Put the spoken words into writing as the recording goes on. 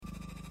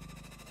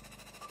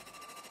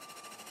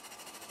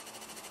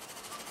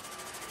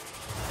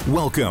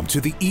Welcome to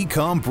the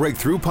Ecom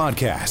Breakthrough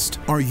Podcast.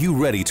 Are you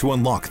ready to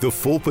unlock the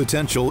full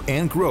potential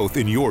and growth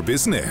in your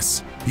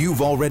business?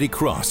 You've already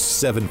crossed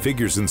 7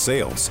 figures in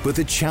sales, but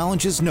the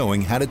challenge is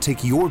knowing how to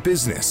take your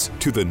business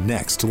to the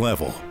next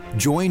level.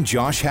 Join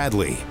Josh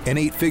Hadley, an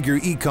 8-figure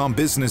ecom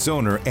business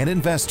owner and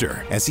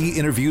investor, as he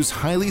interviews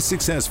highly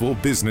successful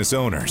business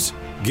owners.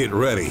 Get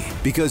ready,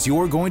 because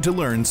you're going to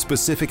learn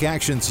specific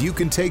actions you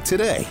can take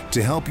today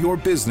to help your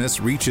business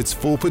reach its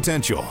full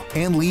potential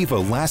and leave a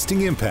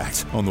lasting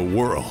impact on the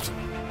world.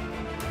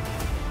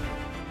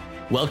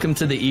 Welcome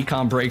to the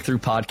Ecom Breakthrough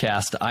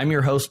Podcast. I'm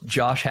your host,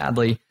 Josh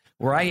Hadley,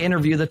 where I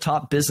interview the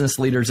top business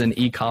leaders in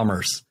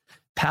e-commerce.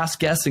 Past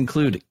guests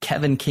include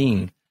Kevin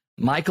King,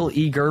 Michael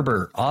E.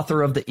 Gerber,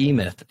 author of The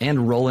E-Myth,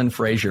 and Roland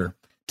Frazier.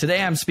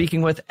 Today, I'm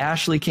speaking with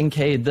Ashley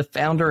Kinkead, the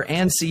founder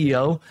and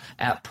CEO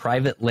at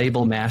Private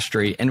Label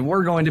Mastery, and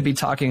we're going to be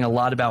talking a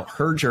lot about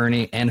her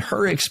journey and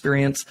her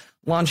experience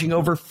launching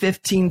over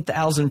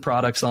 15,000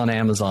 products on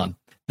Amazon.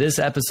 This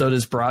episode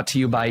is brought to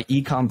you by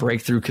Ecom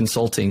Breakthrough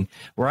Consulting,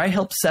 where I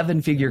help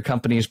 7-figure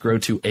companies grow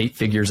to 8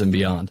 figures and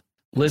beyond.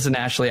 Listen,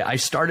 Ashley, I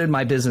started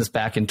my business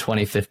back in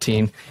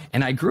 2015,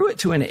 and I grew it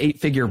to an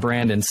 8-figure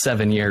brand in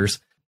 7 years.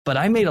 But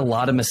I made a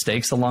lot of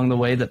mistakes along the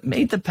way that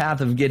made the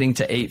path of getting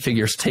to 8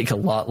 figures take a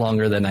lot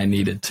longer than I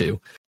needed to.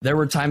 There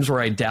were times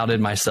where I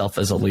doubted myself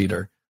as a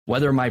leader,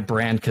 whether my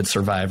brand could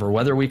survive or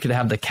whether we could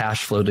have the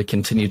cash flow to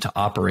continue to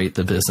operate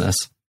the business.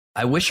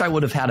 I wish I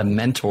would have had a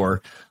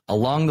mentor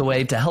along the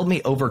way to help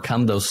me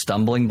overcome those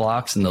stumbling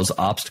blocks and those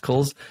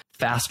obstacles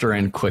faster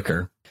and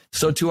quicker.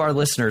 So to our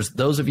listeners,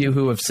 those of you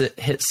who have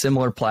hit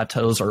similar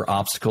plateaus or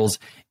obstacles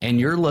and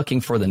you're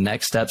looking for the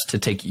next steps to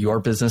take your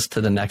business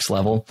to the next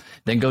level,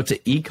 then go to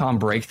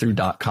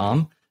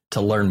ecombreakthrough.com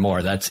to learn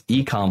more. That's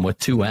ecom with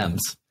 2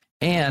 M's.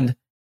 And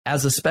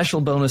as a special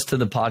bonus to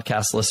the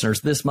podcast listeners,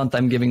 this month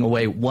I'm giving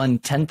away one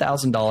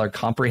 $10,000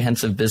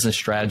 comprehensive business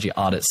strategy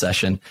audit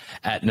session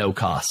at no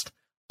cost.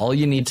 All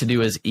you need to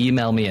do is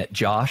email me at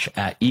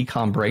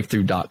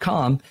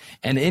josh@ecombreakthrough.com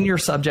and in your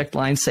subject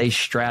line say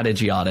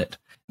strategy audit.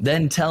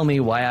 Then tell me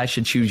why I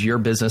should choose your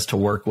business to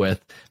work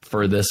with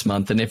for this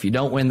month. And if you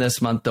don't win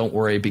this month, don't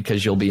worry,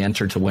 because you'll be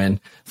entered to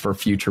win for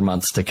future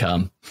months to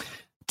come.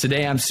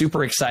 Today, I'm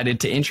super excited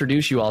to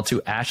introduce you all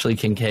to Ashley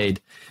Kinkead.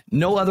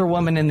 No other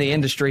woman in the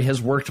industry has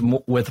worked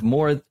with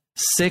more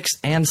 6-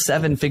 and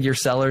 7-figure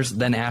sellers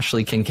than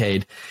Ashley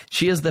Kinkead.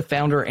 She is the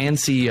founder and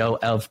CEO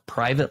of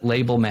Private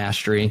Label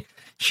Mastery.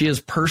 She has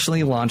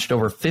personally launched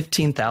over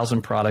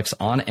 15,000 products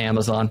on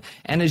Amazon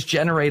and has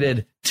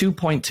generated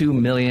 $2.2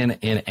 million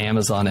in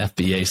Amazon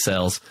FBA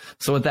sales.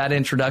 So with that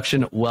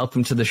introduction,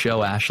 welcome to the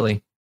show,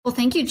 Ashley. Well,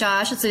 thank you,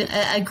 Josh. It's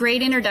a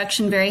great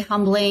introduction, very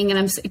humbling, and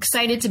I'm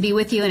excited to be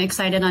with you and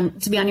excited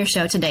to be on your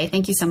show today.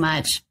 Thank you so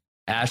much.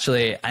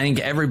 Ashley, I think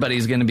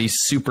everybody's going to be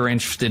super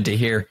interested to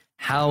hear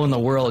how in the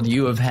world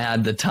you have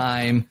had the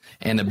time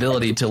and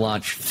ability to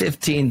launch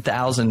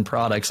 15,000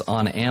 products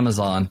on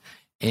Amazon,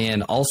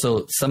 and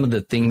also some of the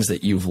things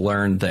that you've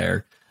learned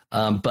there.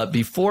 But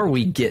before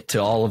we get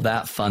to all of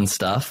that fun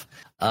stuff,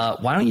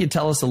 why don't you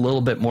tell us a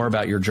little bit more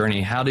about your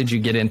journey? How did you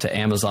get into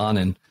Amazon,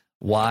 and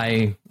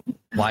why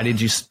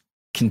did you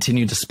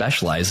continue to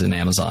specialize in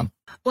Amazon?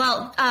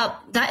 Well,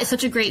 that is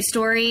such a great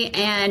story.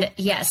 And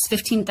yes,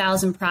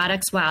 15,000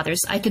 products. Wow.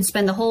 I could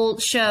spend the whole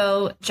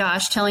show,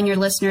 Josh, telling your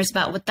listeners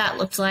about what that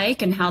looked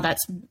like and how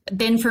that's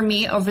been for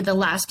me over the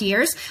last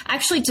years.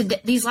 Actually,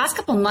 these last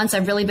couple of months,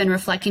 I've really been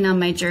reflecting on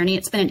my journey.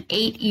 It's been an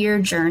 8-year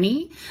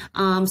journey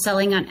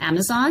selling on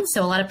Amazon.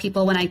 So a lot of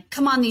people, when I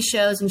come on these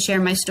shows and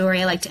share my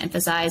story, I like to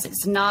emphasize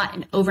it's not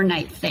an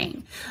overnight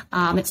thing.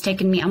 It's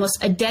taken me almost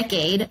a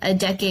decade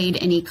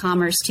in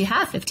e-commerce to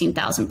have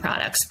 15,000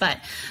 products. But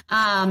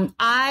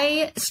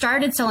I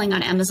started selling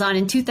on Amazon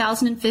in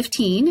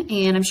 2015,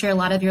 and I'm sure a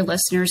lot of your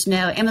listeners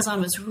know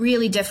Amazon was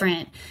really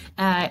different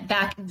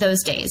back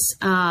those days.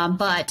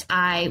 But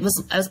I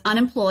was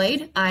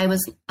unemployed. I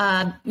was,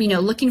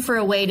 looking for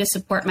a way to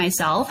support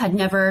myself. Had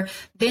never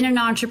been an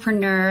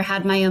entrepreneur,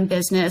 had my own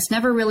business,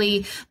 never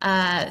really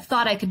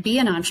thought I could be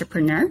an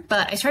entrepreneur.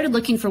 But I started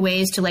looking for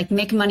ways to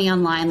make money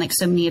online, like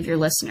so many of your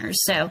listeners.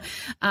 So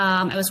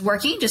I was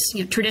working just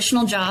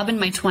traditional job in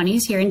my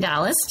 20s here in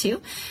Dallas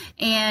too,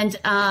 and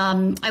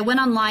I went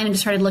online and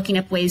just started looking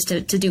up ways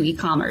to do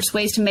e-commerce,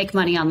 ways to make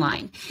money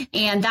online.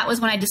 And that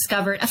was when I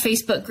discovered a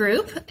Facebook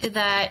group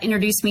that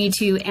introduced me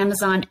to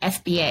Amazon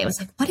FBA. I was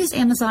like, what is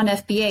Amazon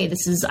FBA?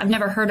 I've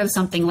never heard of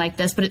something like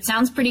this, but it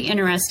sounds pretty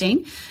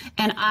interesting.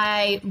 And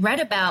I read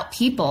about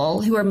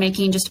people who are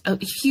making just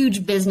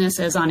huge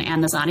businesses on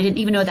Amazon. I didn't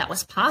even know that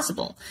was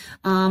possible.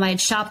 I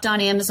had shopped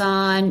on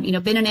Amazon,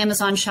 been an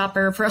Amazon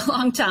shopper for a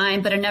long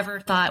time, but I never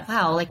thought,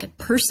 wow, a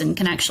person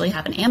can actually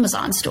have an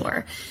Amazon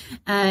store.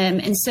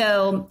 And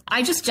so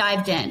I just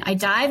dived in.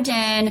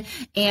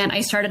 And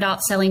I started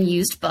out selling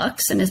used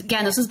books. And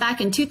again, this was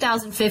back in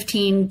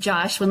 2015,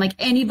 Josh, when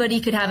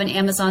anybody could have an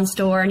Amazon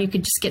store and you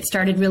could just get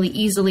started really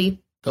easily.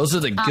 Those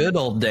are the good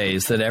old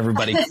days that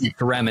everybody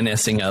keeps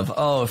reminiscing of.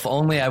 Oh, if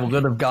only I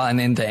would have gotten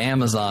into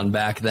Amazon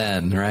back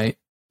then, right?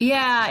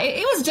 Yeah,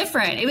 it was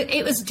different.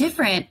 It was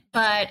different,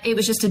 but it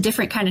was just a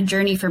different kind of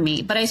journey for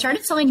me. But I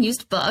started selling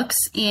used books,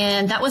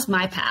 and that was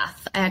my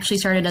path. I actually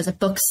started as a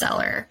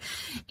bookseller,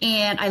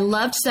 and I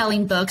loved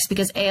selling books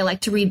because I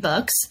like to read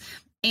books.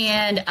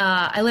 And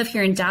I live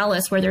here in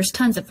Dallas, where there's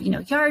tons of,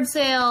 yard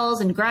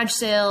sales and garage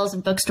sales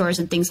and bookstores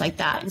and things like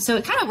that. And so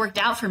it kind of worked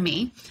out for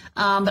me.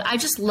 But I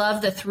just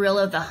love the thrill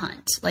of the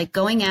hunt, like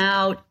going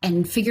out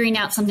and figuring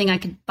out something I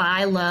could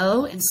buy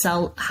low and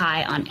sell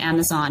high on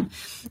Amazon.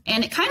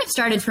 And it kind of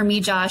started for me,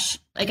 Josh,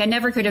 like I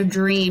never could have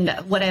dreamed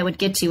what I would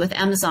get to with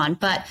Amazon,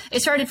 but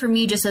it started for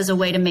me just as a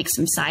way to make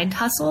some side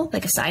hustle,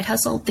 like a side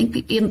hustle. I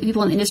think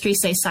people in the industry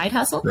say side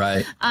hustle.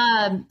 Right.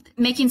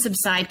 Making some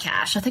side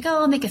cash. I think,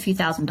 I'll make a few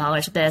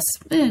 $1,000s with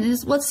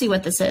this. Let's see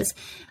what this is.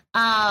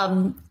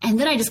 And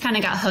then I just kind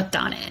of got hooked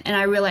on it. And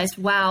I realized,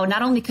 wow,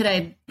 not only could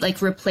I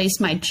like replace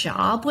my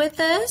job with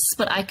this,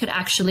 but I could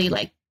actually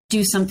like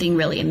do something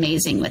really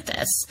amazing with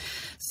this.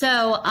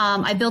 So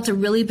I built a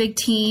really big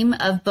team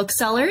of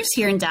booksellers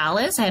here in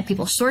Dallas. I had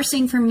people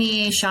sourcing for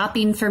me,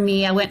 shopping for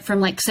me. I went from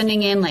like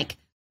sending in like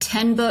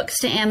 10 books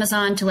to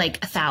Amazon to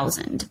like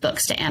 1,000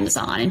 books to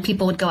Amazon, and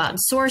people would go out and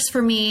source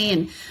for me.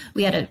 And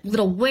we had a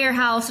little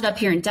warehouse set up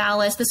here in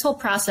Dallas. This whole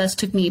process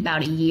took me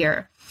about a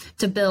year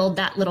to build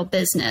that little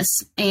business.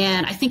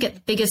 And I think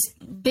at the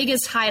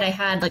biggest height, I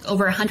had like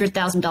over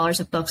 $100,000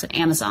 of books at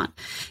Amazon.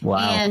 Wow.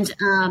 And,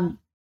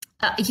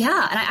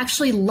 yeah, and I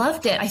actually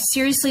loved it. I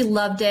seriously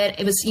loved it.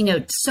 It was,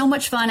 so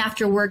much fun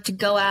after work to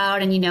go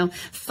out and,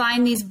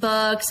 find these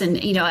books. And,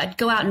 I'd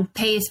go out and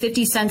pay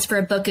 50 cents for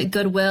a book at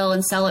Goodwill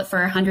and sell it for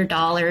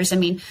 $100. I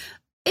mean,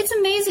 it's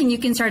amazing you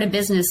can start a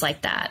business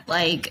like that,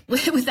 like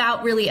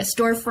without really a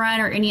storefront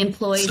or any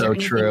employees or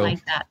anything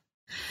like that.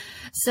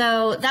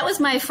 So that was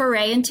my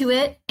foray into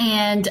it.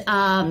 And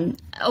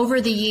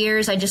over the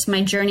years,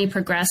 my journey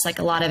progressed like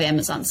a lot of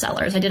Amazon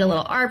sellers. I did a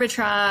little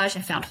arbitrage.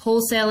 I found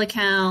wholesale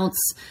accounts.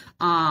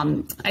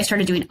 I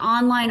started doing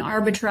online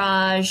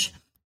arbitrage,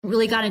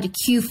 really got into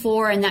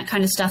Q4 and that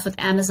kind of stuff with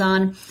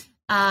Amazon.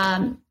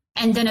 And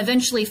then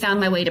eventually found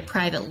my way to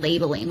private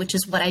labeling, which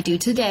is what I do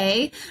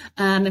today.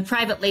 And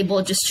private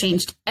label just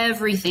changed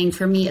everything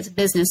for me as a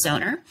business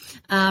owner.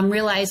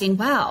 Realizing,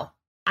 wow,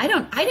 I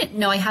didn't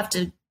know I have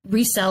to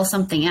resell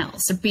something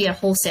else or be a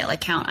wholesale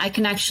account. I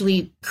can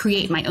actually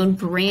create my own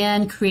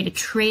brand, create a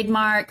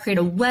trademark, create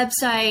a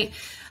website.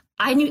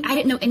 I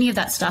didn't know any of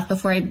that stuff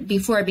before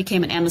I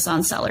became an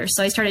Amazon seller.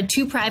 So I started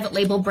 2 private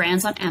label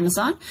brands on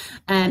Amazon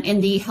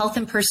in the health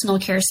and personal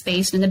care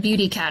space in the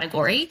beauty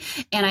category.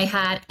 And I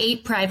had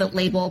 8 private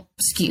label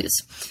SKUs.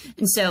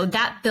 And so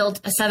that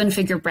built a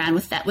 7-figure brand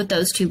with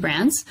those 2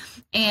 brands.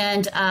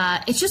 And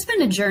it's just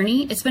been a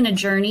journey. It's been a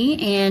journey.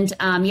 And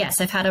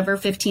yes, I've had over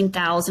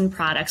 15,000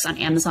 products on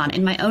Amazon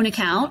in my own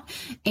account.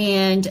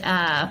 And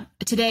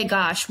today,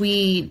 gosh,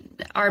 we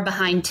are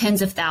behind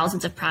tens of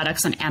thousands of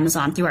products on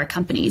Amazon through our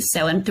companies.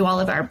 So, and through all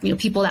of our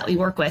people that we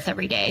work with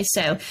every day.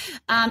 So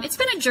it's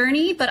been a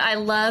journey, but I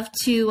love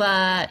to,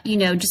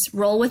 just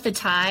roll with the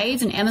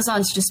tides. And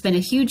Amazon's just been a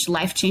huge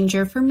life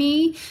changer for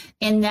me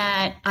in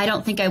that I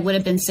don't think I would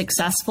have been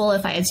successful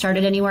if I had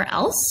started anywhere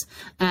else.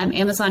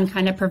 Amazon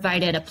kind of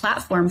provided a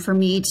platform for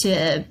me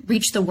to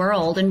reach the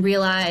world and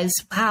realize,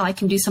 wow, I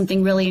can do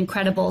something really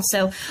incredible.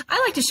 So I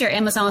like to share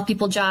Amazon with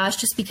people, Josh,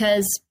 just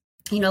because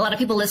a lot of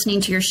people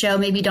listening to your show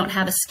maybe don't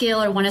have a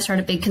skill or want to start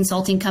a big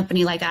consulting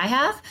company like I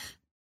have.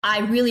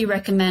 I really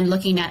recommend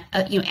looking at,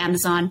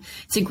 Amazon.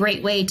 It's a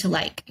great way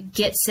to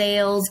get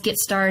sales, get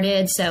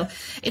started. So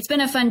it's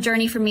been a fun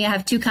journey for me. I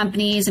have 2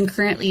 companies. I'm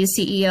currently a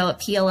CEO at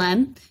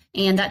PLM,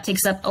 and that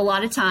takes up a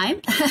lot of time,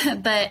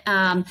 but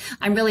I'm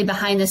really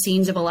behind the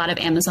scenes of a lot of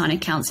Amazon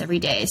accounts every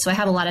day. So I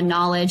have a lot of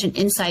knowledge and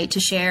insight to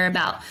share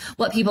about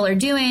what people are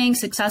doing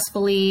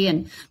successfully.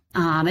 And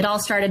it all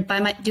started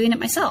by doing it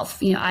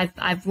myself.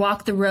 I've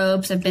walked the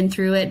ropes, I've been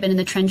through it, been in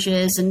the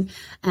trenches,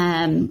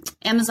 and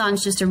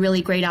Amazon's just a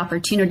really great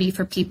opportunity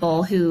for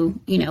people who,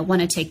 want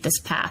to take this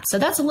path. So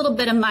that's a little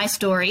bit of my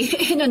story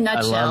in a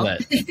nutshell. I love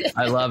it.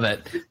 I love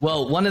it.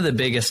 Well, one of the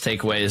biggest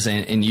takeaways,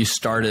 and you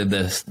started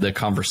the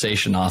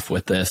conversation off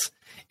with this,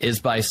 is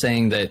by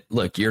saying that,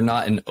 look, you're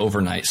not an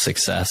overnight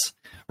success,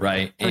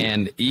 right?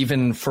 And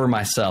even for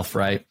myself,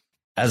 right,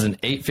 as an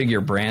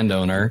 8-figure brand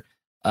owner,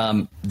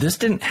 this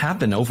didn't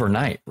happen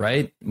overnight,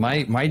 right?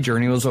 My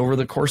journey was over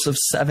the course of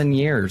 7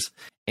 years.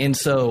 And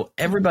so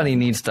everybody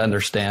needs to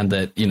understand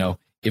that,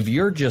 if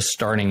you're just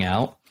starting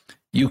out,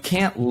 you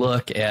can't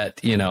look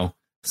at,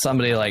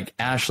 somebody like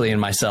Ashley and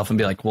myself and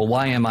be like, well,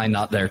 why am I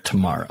not there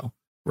tomorrow?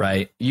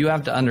 Right? You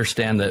have to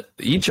understand that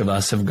each of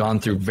us have gone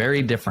through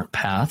very different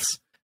paths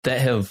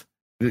that have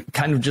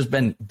kind of just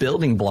been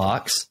building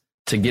blocks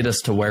to get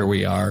us to where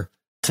we are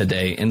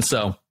today. And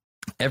so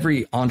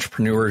every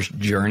entrepreneur's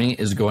journey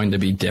is going to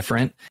be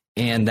different,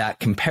 and that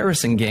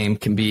comparison game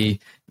can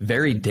be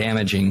very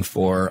damaging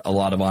for a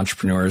lot of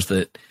entrepreneurs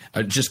that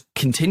just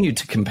continue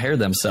to compare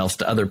themselves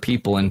to other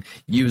people and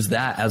use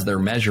that as their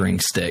measuring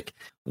stick.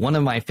 One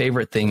of my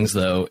favorite things,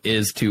 though,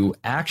 is to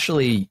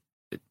actually,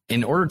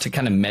 in order to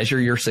kind of measure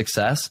your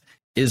success,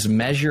 is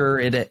measure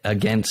it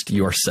against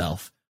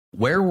yourself,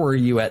 where were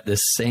you at the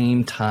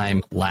same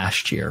time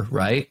last year,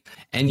 right?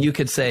 And you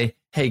could say,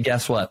 hey,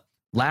 guess what?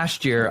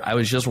 Last year, I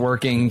was just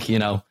working,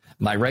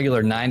 my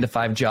regular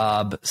 9-to-5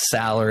 job,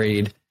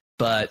 salaried,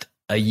 but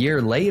a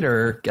year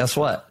later, guess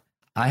what?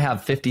 I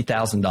have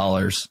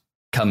 $50,000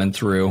 coming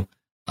through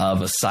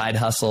of a side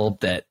hustle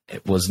that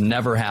was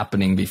never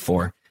happening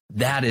before.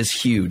 That is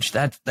huge.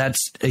 That's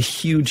a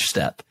huge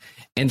step.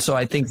 And so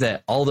I think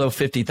that although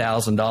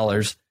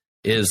 $50,000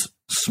 is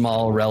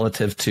small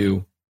relative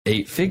to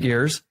 8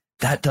 figures,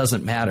 that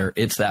doesn't matter.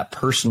 It's that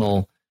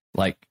personal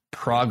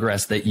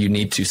progress that you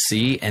need to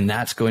see. And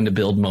that's going to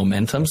build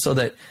momentum so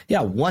that,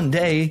 one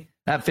day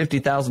that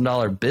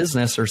 $50,000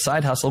 business or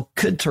side hustle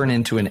could turn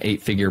into an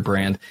 8-figure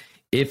brand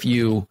if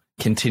you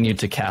continue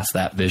to cast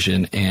that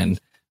vision and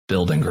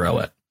build and grow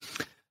it.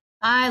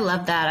 I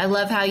love that. I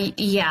love how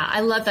I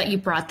love that you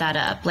brought that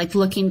up.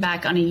 Looking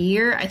back on a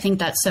year, I think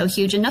that's so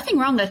huge, and nothing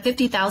wrong with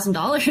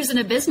 $50,000 in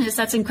a business.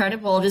 That's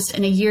incredible just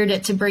in a year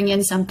to bring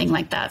in something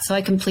like that. So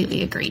I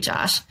completely agree,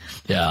 Josh.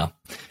 Yeah.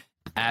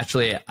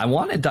 Ashley, I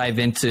want to dive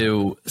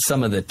into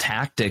some of the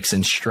tactics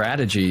and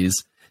strategies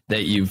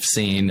that you've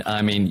seen.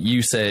 I mean,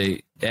 you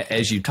say,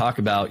 as you talk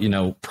about,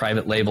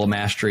 private label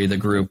mastery, the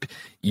group,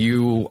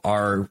 you've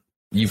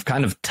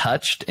kind of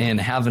touched and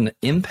have an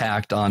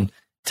impact on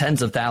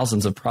tens of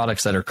thousands of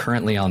products that are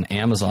currently on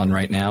Amazon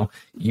right now.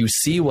 You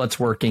see what's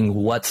working,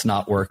 what's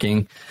not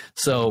working.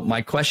 So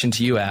my question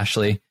to you,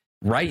 Ashley,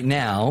 right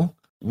now,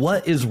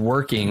 what is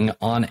working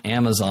on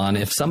Amazon?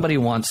 If somebody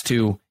wants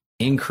to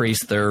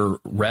increase their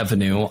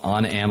revenue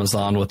on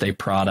Amazon with a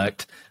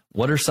product,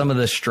 what are some of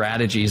the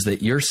strategies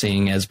that you're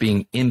seeing as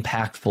being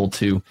impactful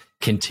to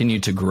continue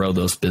to grow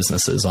those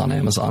businesses on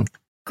Amazon?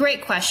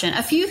 Great question.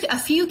 A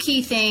few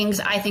key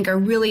things I think are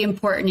really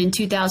important in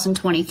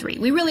 2023.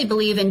 We really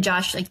believe in,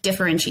 Josh,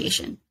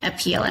 differentiation at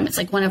PLM. It's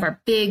one of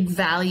our big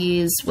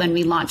values when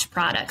we launch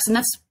products. And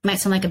that might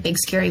sound like a big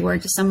scary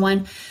word to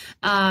someone.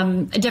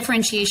 A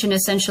differentiation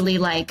essentially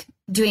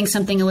doing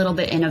something a little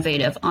bit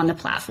innovative on the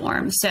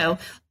platform. So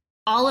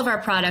all of our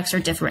products are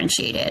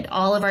differentiated,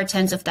 all of our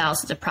tens of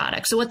thousands of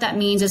products. So what that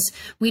means is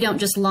we don't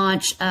just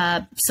launch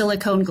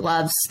silicone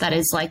gloves that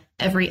is like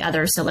every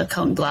other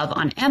silicone glove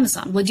on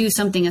Amazon. We'll do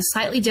something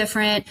slightly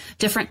different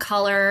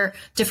color,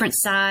 different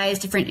size,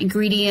 different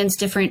ingredients,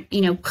 different,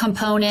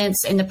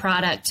 components in the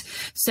product.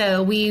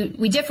 So we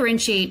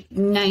differentiate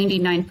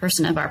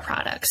 99% of our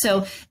products.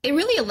 So it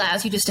really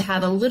allows you just to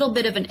have a little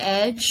bit of an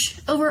edge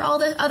over all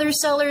the other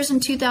sellers in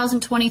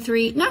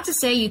 2023. Not to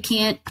say you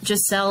can't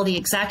just sell the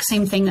exact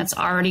same thing that's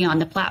already on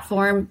the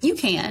platform. You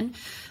can.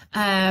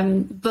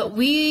 But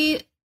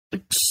we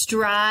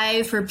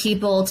strive for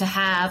people to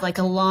have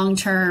a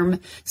long-term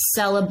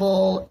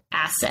sellable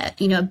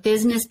asset, a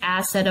business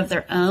asset of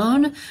their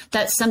own.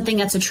 That's something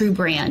that's a true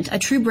brand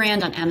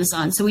on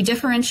Amazon. So we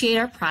differentiate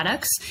our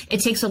products.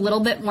 It takes a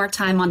little bit more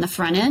time on the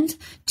front end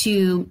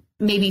to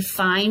maybe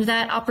find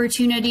that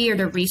opportunity or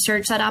to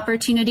research that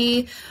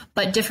opportunity,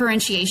 but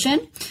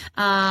differentiation,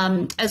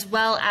 as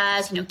well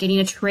as, getting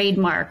a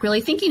trademark, really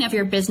thinking of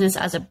your business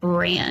as a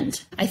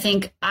brand. I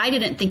think I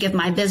didn't think of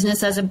my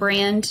business as a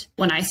brand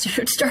when I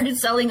started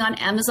selling on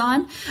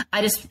Amazon.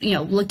 I just,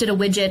 looked at a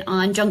widget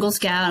on Jungle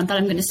Scout and thought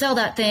I'm going to sell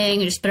that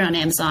thing and just put it on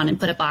Amazon and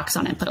put a box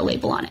on it, put a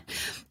label on it.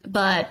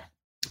 But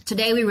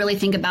today, we really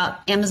think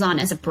about Amazon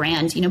as a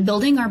brand,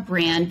 building our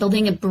brand,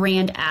 building a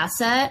brand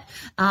asset.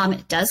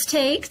 It does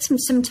take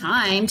some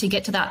time to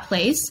get to that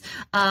place,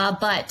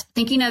 but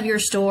thinking of your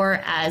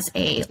store as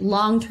a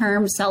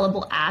long-term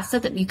sellable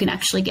asset that you can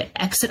actually get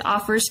exit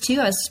offers to.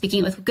 I was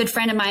speaking with a good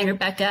friend of mine,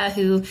 Rebecca,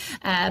 who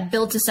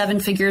built a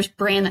 7-figure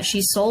brand that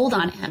she sold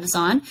on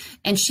Amazon,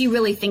 and she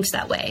really thinks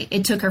that way.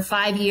 It took her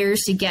 5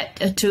 years to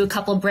get to a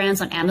couple of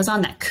brands on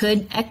Amazon that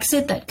could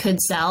exit, that could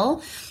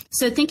sell.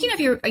 So thinking of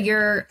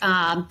your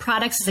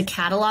products as a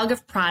catalog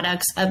of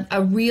products,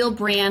 a real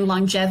brand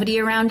longevity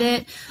around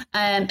it,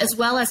 as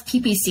well as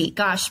PPC.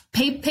 Gosh,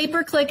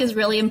 pay-per-click is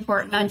really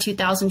important on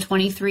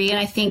 2023. And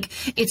I think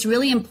it's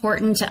really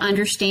important to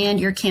understand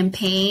your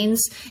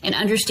campaigns and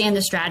understand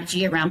the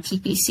strategy around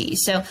PPC.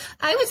 So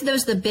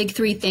those are the big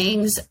 3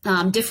 things: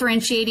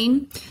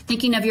 differentiating,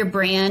 thinking of your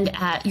brand,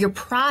 your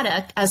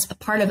product as a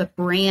part of a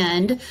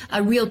brand,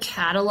 a real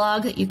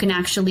catalog that you can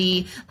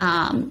actually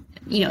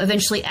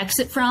eventually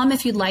exit from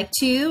if you'd like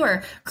to,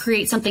 or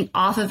create something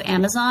off of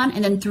Amazon.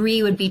 And then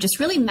 3 would be just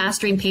really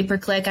mastering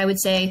pay-per-click. I would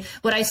say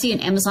what I see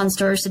in Amazon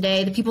stores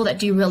today, the people that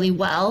do really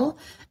well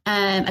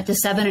at the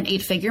 7 and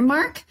 8 figure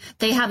mark,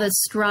 they have a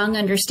strong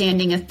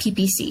understanding of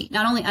PPC.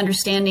 Not only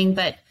understanding,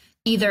 but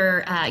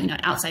either an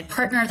outside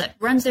partner that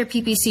runs their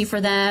PPC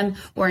for them,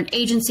 or an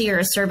agency or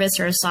a service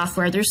or a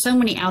software. There's so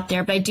many out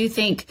there, but I do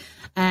think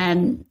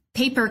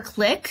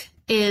pay-per-click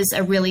is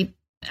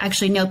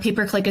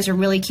pay-per-click is a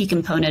really key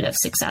component of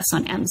success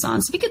on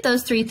Amazon. So if you get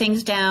those 3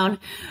 things down,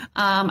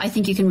 I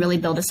think you can really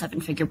build a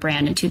 7-figure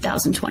brand in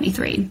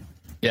 2023.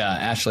 Yeah,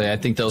 Ashley, I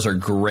think those are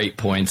great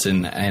points.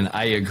 And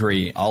I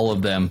agree. All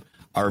of them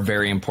are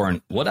very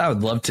important. What I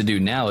would love to do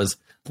now is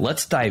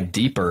let's dive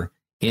deeper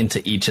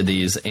into each of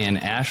these.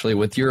 And Ashley,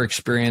 with your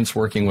experience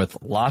working with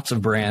lots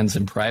of brands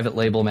and private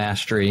label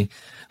mastery,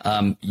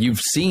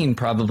 you've seen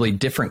probably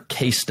different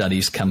case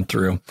studies come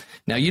through.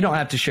 Now, you don't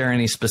have to share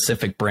any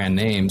specific brand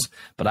names,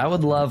 but I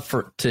would love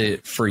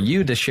for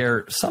you to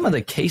share some of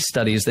the case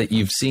studies that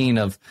you've seen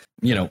of,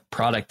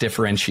 product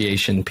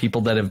differentiation,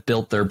 people that have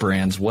built their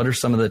brands. What are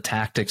some of the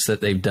tactics that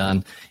they've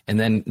done? And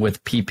then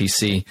with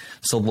PPC.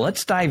 So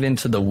let's dive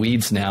into the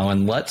weeds now,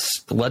 and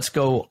let's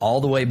go all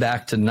the way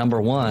back to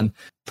number one,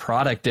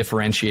 product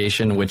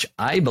differentiation, which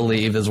I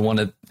believe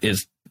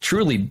is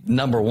truly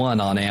number one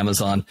on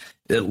Amazon.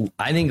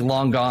 I think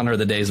long gone are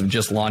the days of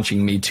just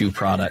launching Me Too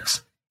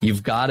products.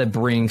 You've got to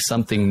bring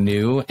something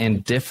new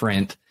and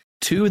different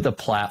to the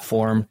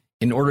platform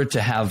in order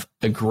to have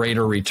a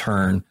greater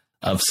return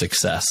of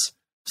success.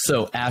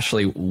 So,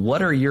 Ashley,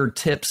 what are your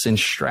tips and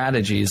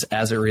strategies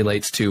as it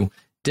relates to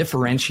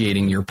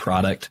differentiating your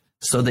product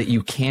so that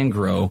you can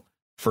grow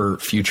for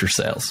future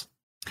sales?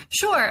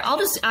 Sure.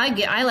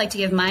 I like to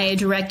give my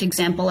direct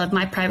example of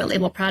my private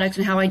label product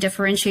and how I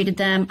differentiated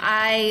them.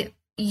 I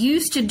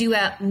used to do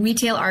a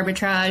retail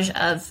arbitrage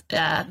of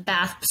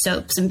bath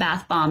soaps and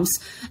bath bombs,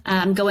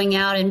 going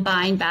out and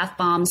buying bath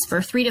bombs for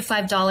 $3 to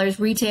 $5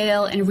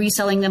 retail and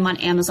reselling them on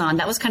Amazon.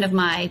 That was kind of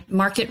my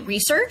market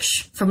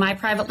research for my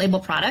private label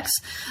products.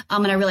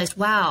 And I realized,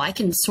 wow, I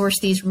can source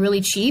these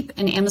really cheap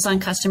and Amazon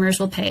customers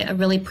will pay a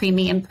really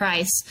premium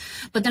price.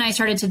 But then I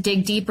started to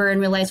dig deeper and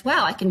realize,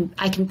 wow, I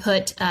can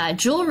put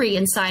jewelry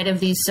inside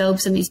of these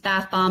soaps and these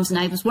bath bombs. And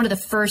I was one of the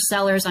first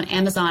sellers on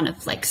Amazon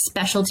of like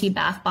specialty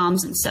bath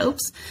bombs and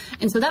soaps.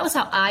 And so that was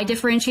how I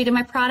differentiated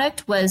my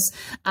product, was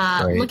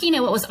looking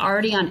at what was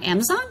already on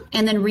Amazon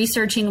and then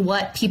researching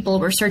what people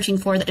were searching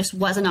for that just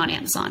wasn't on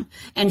Amazon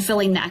and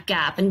filling that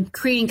gap and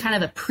creating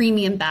kind of a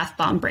premium bath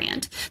bomb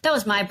brand. That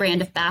was my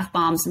brand of bath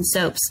bombs and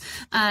soaps.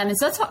 And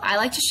so that's what I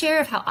like to share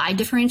of how I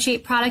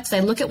differentiate products.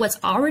 I look at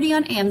what's already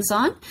on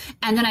Amazon,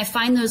 and then I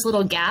find those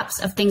little gaps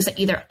of things that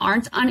either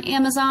aren't on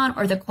Amazon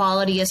or the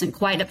quality isn't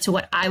quite up to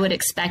what I would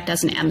expect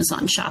as an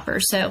Amazon shopper.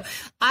 So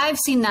I've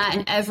seen that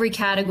in every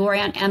category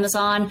on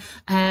Amazon.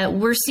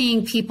 We're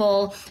seeing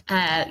people,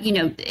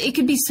 it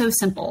could be so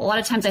simple. A lot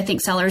of times I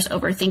think sellers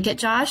overthink it,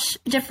 Josh.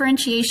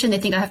 Differentiation, they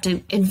think I have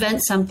to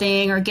invent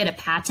something or get a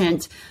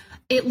patent.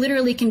 It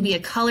literally can be a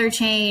color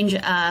change,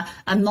 a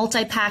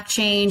multi-pack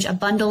change, a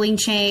bundling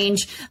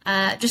change,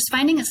 just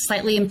finding a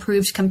slightly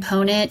improved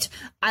component.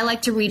 I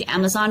like to read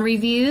Amazon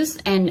reviews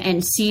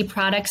and see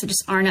products that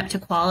just aren't up to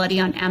quality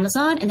on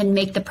Amazon and then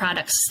make the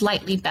product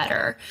slightly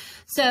better.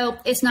 So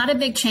it's not a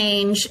big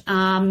change.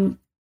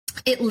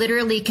 It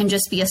literally can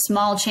just be a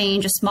small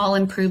change, a small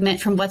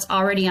improvement from what's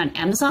already on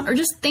Amazon, or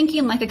just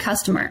thinking like a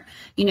customer.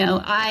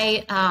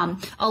 A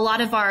lot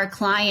of our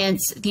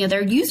clients,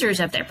 they're users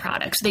of their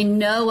products. They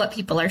know what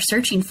people are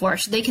searching for.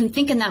 So they can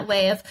think in that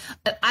way of,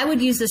 I would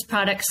use this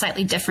product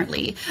slightly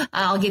differently.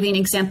 I'll give you an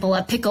example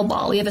of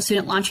pickleball. We have a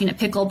student launching a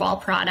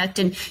pickleball product,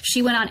 and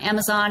she went on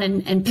Amazon,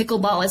 and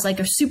pickleball is like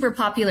a super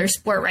popular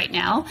sport right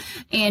now.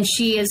 And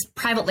she is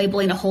private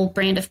labeling a whole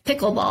brand of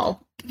pickleball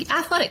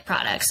athletic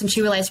products. And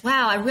she realized,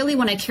 wow, I really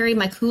want to carry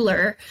my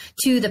cooler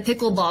to the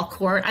pickleball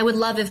court. I would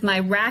love if my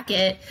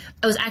racket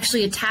was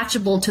actually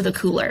attachable to the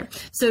cooler.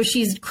 So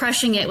she's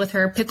crushing it with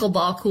her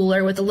pickleball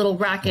cooler with a little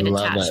racket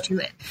attached to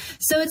it.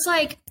 So it's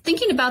like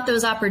thinking about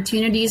those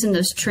opportunities and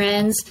those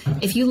trends.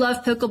 If you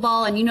love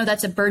pickleball and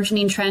that's a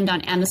burgeoning trend on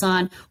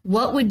Amazon,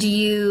 what would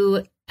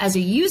you, as a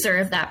user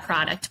of that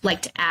product,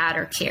 like to add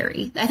or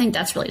carry? I think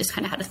that's really just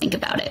kind of how to think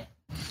about it.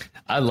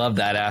 I love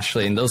that,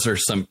 Ashley. And those are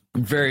some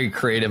very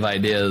creative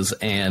ideas.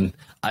 And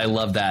I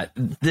love that.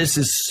 This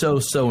is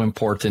so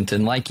important.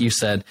 And like you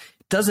said,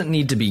 it doesn't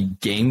need to be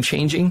game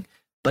changing,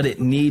 but it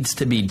needs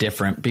to be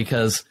different,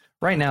 because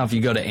right now, if you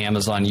go to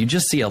Amazon, you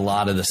just see a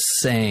lot of the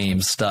same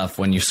stuff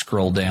when you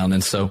scroll down.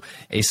 And so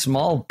a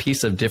small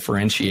piece of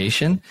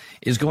differentiation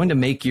is going to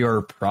make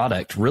your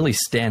product really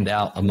stand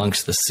out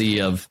amongst the sea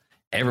of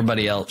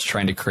everybody else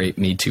trying to create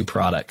Me Too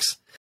products.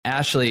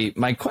 Ashley,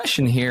 my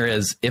question here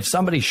is, if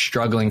somebody's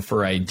struggling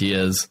for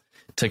ideas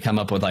to come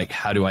up with, like,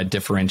 how do I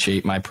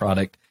differentiate my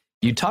product?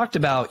 You talked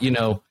about,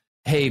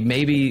 hey,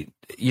 maybe,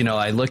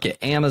 I look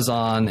at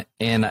Amazon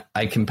and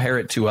I compare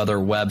it to other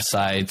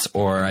websites,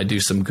 or I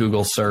do some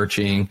Google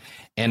searching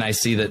and I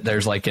see that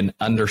there's like an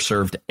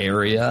underserved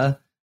area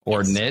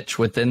or niche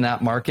within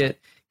that market.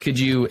 Could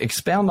you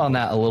expound on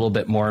that a little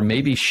bit more?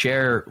 Maybe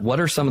share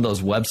what are some of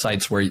those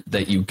websites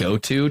that you go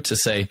to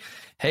say,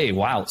 hey,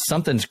 wow,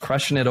 something's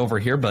crushing it over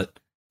here, but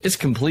it's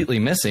completely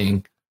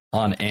missing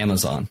on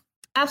Amazon.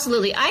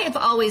 Absolutely.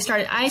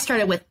 I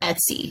started with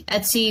Etsy.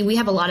 Etsy, we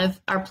have a lot of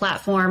our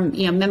platform,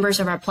 members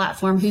of our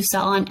platform who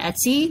sell on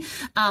Etsy.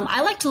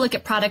 I like to look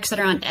at products that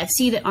are on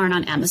Etsy that aren't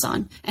on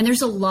Amazon. And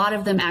there's a lot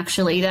of them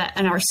actually that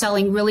are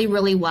selling really,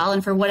 really well.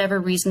 And for whatever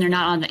reason, they're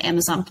not on the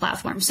Amazon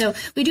platform. So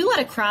we do a lot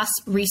of cross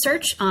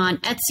research on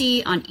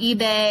Etsy, on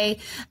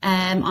eBay,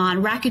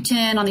 on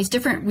Rakuten, on these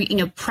different,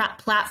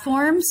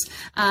 platforms.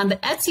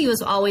 But Etsy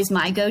was always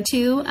my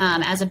go-to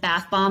as a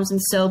bath bombs and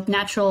soap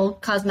natural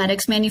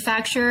cosmetics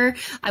manufacturer.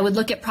 I would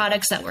look at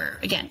products that were,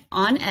 again,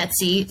 on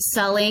Etsy,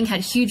 selling,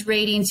 had huge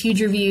ratings,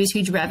 huge reviews,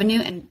 huge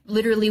revenue, and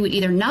literally would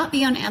either not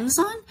be on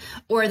Amazon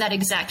or that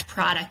exact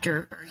product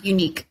or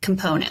unique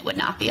component would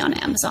not be on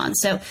Amazon.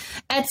 So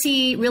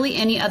Etsy, really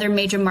any other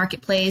major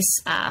marketplace,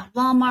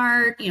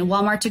 Walmart,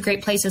 Walmart's a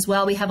great place as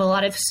well. We have a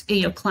lot of,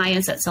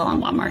 clients that sell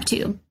on Walmart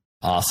too.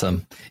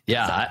 Awesome.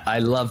 Yeah, I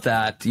love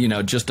that.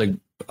 Just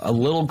a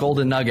little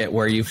golden nugget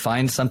where you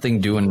find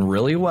something doing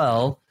really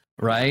well,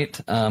 right,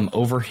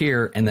 over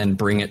here, and then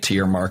bring it to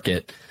your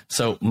market.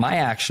 So my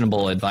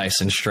actionable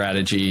advice and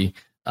strategy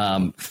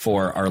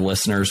for our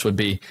listeners would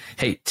be,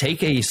 hey,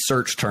 take a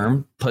search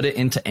term, put it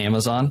into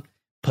Amazon,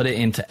 put it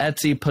into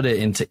Etsy, put it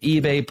into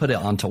eBay, put it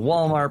onto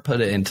Walmart,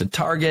 put it into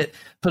Target,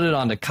 put it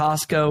onto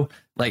Costco,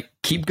 like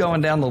keep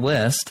going down the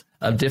list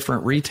of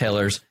different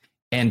retailers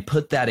and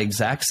put that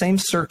exact same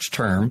search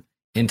term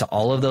into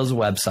all of those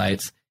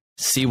websites,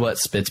 see what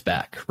spits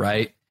back,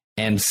 right?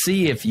 And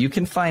see if you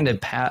can find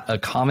a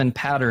common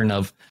pattern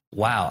of,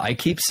 wow, I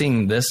keep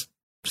seeing this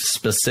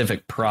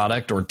specific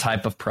product or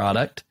type of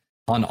product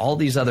on all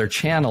these other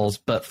channels,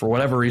 but for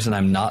whatever reason,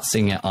 I'm not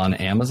seeing it on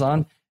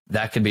Amazon.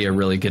 That could be a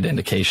really good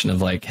indication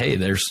of like, hey,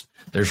 there's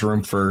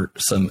room for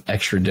some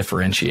extra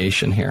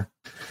differentiation here.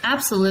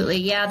 Absolutely.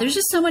 Yeah. There's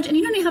just so much, and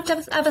you don't even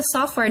have to have a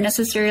software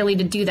necessarily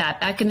to do that.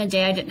 Back in the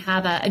day, I didn't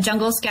have a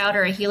Jungle Scout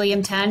or a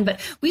Helium 10,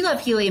 but we love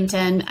Helium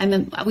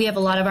 10. We have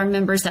a lot of our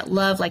members that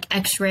love like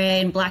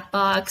X-Ray and Black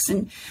Box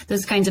and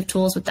those kinds of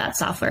tools with that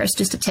software. It's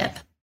just a tip.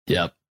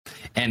 Yep.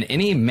 And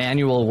any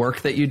manual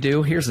work that you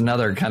do, here's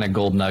another kind of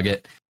gold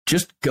nugget.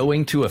 Just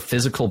going to a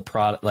physical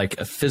product, like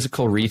a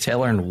physical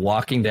retailer, and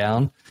walking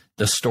down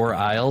the store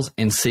aisles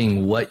and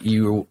seeing what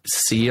you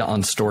see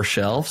on store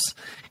shelves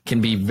can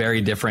be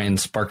very different and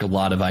spark a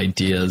lot of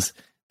ideas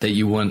that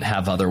you wouldn't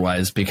have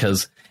otherwise,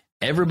 because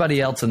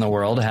everybody else in the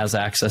world has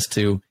access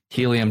to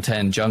Helium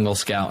 10, Jungle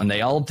Scout, and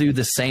they all do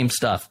the same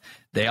stuff.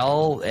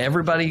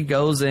 Everybody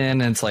goes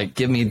in and it's like,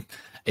 give me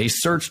a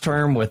search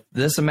term with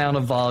this amount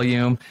of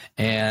volume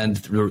and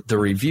the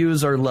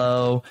reviews are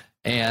low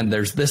and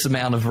there's this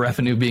amount of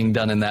revenue being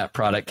done in that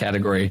product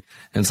category.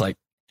 And it's like,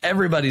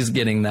 everybody's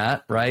getting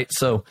that, right?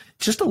 So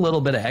just a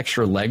little bit of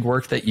extra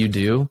legwork that you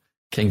do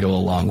can go a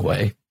long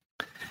way.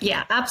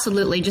 Yeah,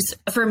 absolutely. Just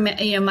for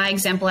my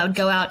example, I would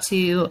go out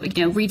to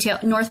retail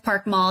North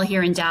Park Mall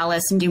here in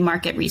Dallas and do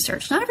market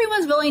research. Not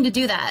everyone's willing to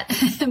do that,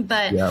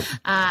 but yep.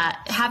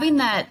 Having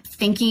that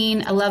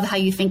thinking, I love how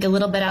you think a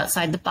little bit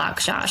outside the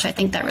box, Josh. I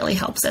think that really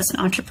helps as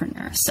an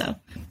entrepreneur. So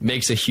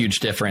makes a huge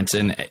difference,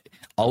 and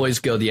always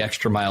go the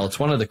extra mile. It's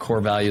one of the core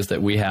values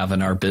that we have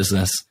in our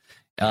business,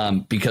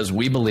 because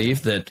we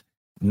believe that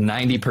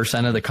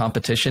 90% of the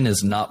competition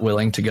is not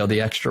willing to go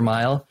the extra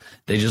mile.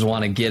 They just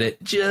want to get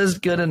it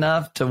just good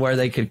enough to where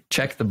they could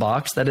check the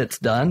box that it's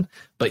done.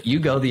 But you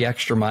go the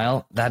extra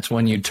mile, that's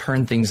when you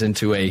turn things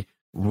into a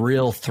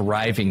real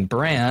thriving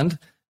brand,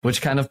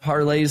 which kind of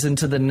parlays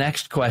into the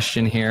next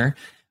question here.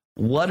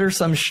 What are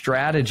some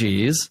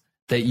strategies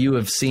that you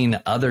have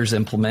seen others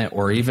implement,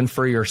 or even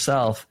for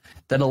yourself,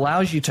 that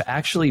allows you to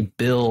actually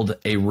build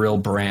a real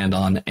brand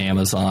on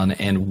Amazon,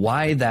 and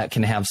why that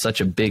can have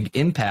such a big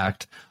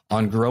impact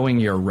on growing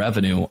your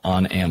revenue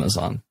on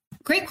Amazon?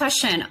 Great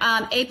question.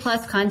 A+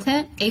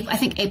 content. I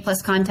think A+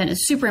 content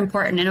is super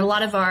important. And a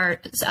lot of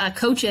our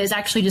coaches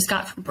actually just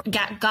got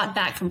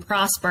back from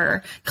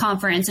Prosper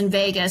conference in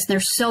Vegas, and they're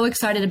so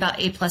excited about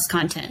A+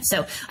 content.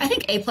 So I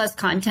think A+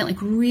 content,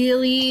 like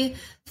really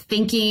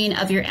thinking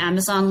of your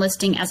Amazon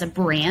listing as a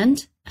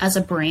brand,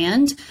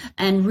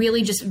 and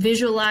really just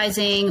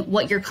visualizing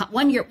what your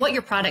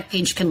product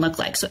page can look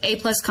like. So A+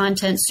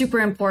 content, super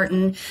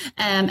important,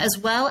 as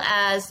well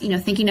as,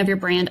 thinking of your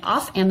brand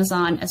off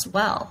Amazon as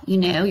well,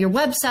 your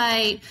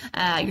website,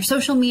 your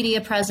social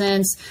media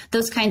presence,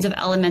 those kinds of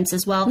elements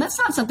as well. And that's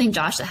not something,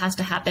 Josh, that has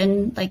to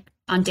happen like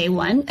on day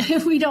one.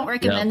 We don't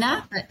recommend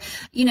that, but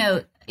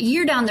a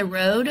year down the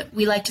road,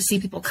 we like to see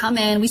people come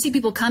in. We see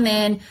people come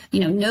in,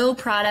 no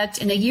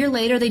product, and a year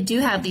later, they do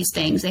have these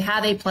things. They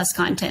have A+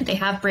 content. They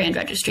have brand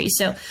registry.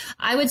 So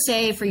I would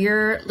say for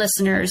your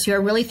listeners who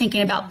are really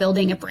thinking about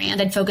building a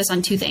brand, I'd focus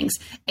on two things: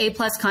 A+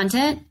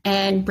 content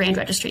and brand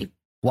registry.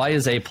 Why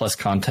is A+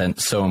 content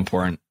so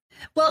important?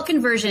 Well,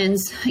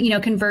 conversions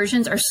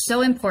are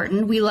so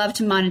important. We love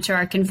to monitor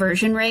our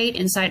conversion rate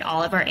inside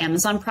all of our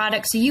Amazon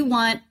products. So you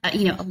want,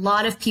 a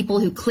lot of people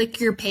who click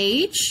your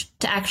page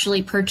to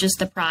actually purchase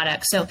the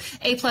product. So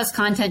A+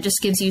 content just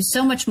gives you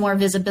so much more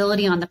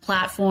visibility on the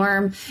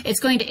platform. It's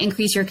going to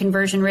increase your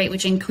conversion rate,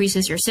 which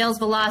increases your sales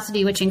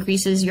velocity, which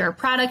increases your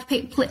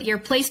your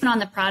placement on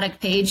the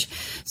product page.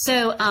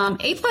 So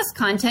A+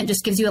 content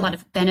just gives you a lot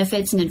of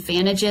benefits and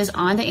advantages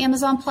on the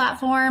Amazon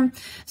platform.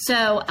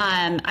 So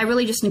I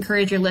really just encourage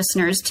your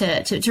listeners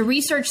to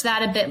research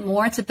that a bit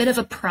more. It's a bit of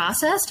a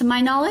process, to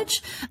my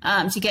knowledge,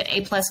 to get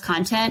A+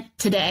 content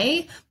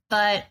today,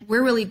 but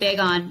we're really big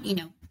on,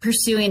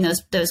 pursuing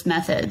those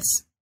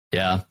methods.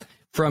 Yeah.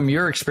 From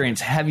your experience,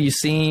 have you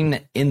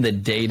seen in the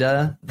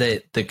data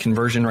that the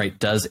conversion rate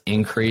does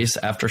increase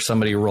after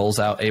somebody rolls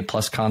out A+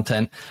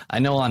 content? I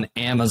know on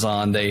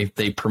Amazon, they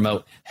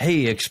promote,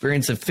 hey,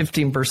 experience a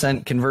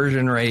 15%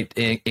 conversion rate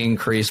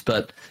increase,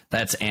 but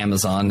that's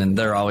Amazon, and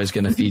they're always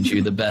going to feed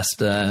you the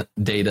best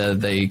data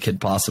they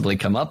could possibly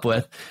come up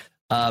with.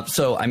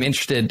 So I'm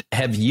interested,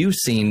 have you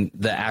seen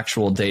the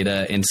actual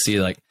data and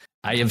see, like,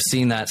 I have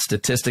seen that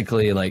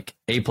statistically, like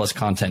A+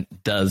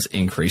 content does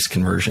increase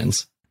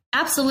conversions?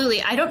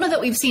 Absolutely. I don't know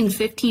that we've seen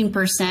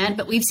 15%,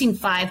 but we've seen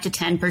 5 to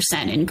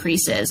 10%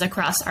 increases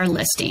across our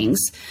listings.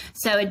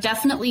 So it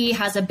definitely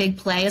has a big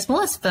play, as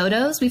well as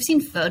photos. We've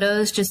seen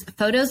photos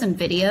and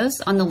videos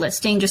on the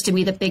listing just to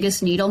be the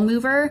biggest needle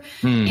mover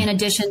in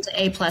addition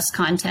to A+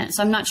 content.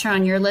 So I'm not sure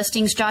on your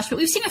listings, Josh, but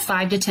we've seen a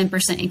 5 to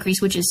 10%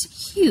 increase, which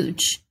is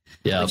huge.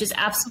 Yeah. Which is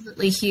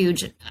absolutely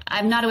huge.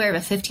 I'm not aware of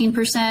a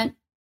 15%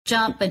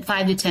 jump, but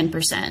 5 to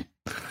 10%.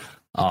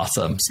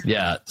 Awesome.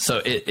 Yeah.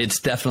 So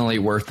it's definitely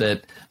worth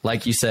it.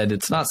 Like you said,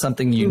 it's not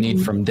something you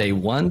need from day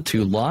one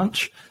to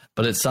launch,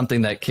 but it's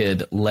something that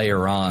could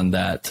layer on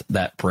that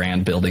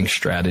brand building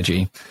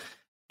strategy.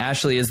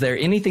 Ashley, is there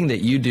anything that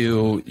you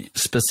do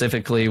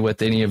specifically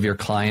with any of your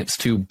clients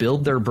to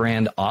build their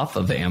brand off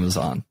of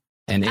Amazon,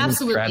 and any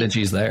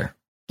strategies there?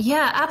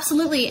 Yeah,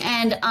 absolutely.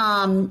 And,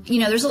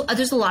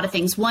 there's a lot of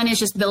things. One is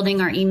just building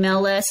our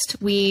email list.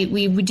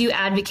 We do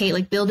advocate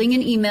like building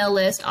an email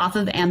list off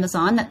of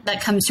Amazon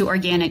that comes to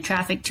organic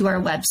traffic to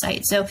our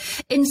website. So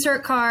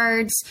insert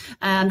cards,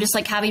 just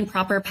like having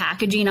proper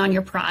packaging on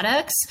your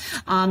products.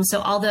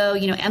 So although,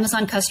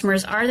 Amazon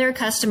customers are their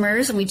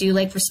customers, and we do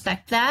like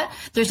respect that,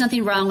 there's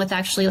nothing wrong with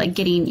actually like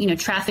getting,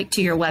 traffic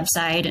to your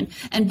website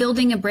and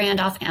building a brand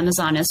off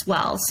Amazon as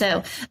well.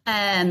 So,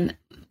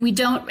 we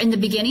don't, in the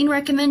beginning,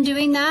 recommend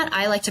doing that.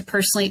 I like to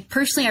personally,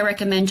 I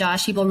recommend,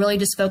 Josh, people really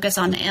just focus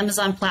on the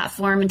Amazon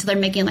platform until they're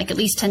making like at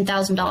least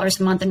 $10,000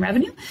 a month in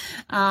revenue.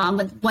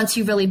 But once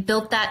you've really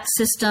built that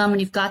system and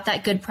you've got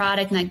that good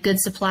product and that good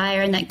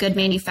supplier and that good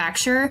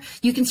manufacturer,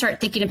 you can start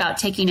thinking about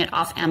taking it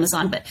off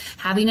Amazon. But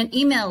having an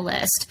email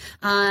list,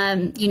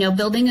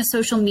 building a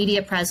social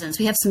media presence.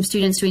 We have some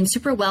students doing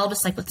super well,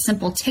 just like with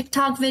simple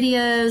TikTok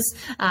videos,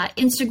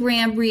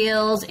 Instagram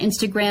Reels,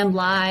 Instagram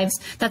Lives.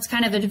 That's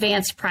kind of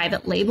advanced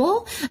private label.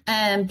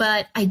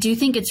 But I do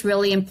think it's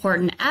really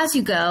important as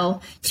you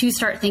go to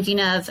start thinking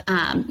of,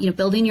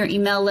 building your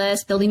email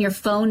list, building your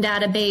phone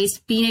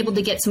database, being able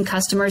to get some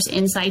customers'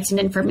 insights and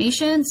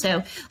information.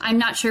 So I'm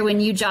not sure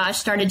when you, Josh,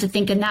 started to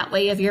think in that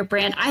way of your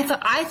brand. I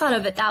thought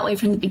of it that way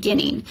from the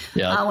beginning.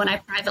 Yeah. When I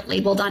private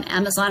labeled on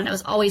Amazon, I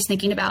was always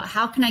thinking about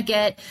how can I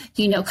get,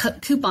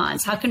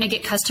 coupons? How can I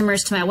get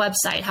customers to my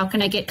website? How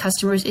can I get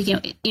customers, come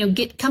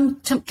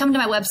to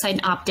my website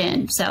and opt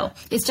in? So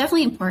it's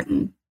definitely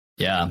important.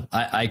 Yeah,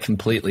 I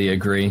completely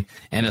agree.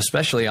 And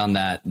especially on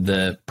that,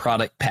 the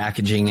product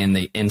packaging and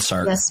the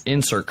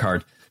insert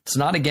card. It's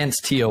not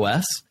against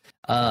TOS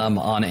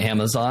on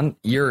Amazon.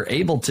 You're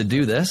able to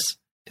do this.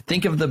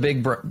 Think of the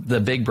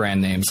big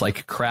brand names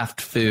like Kraft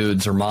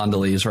Foods or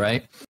Mondelez,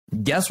 right?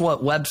 Guess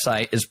what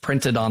website is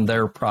printed on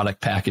their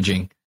product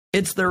packaging?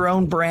 It's their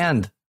own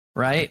brand,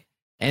 right?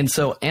 And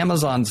so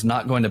Amazon's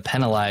not going to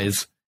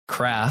penalize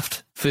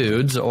Kraft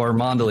Foods or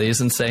Mondelez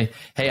and say,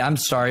 hey, I'm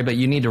sorry, but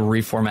you need to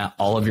reformat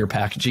all of your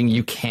packaging.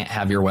 You can't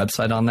have your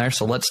website on there.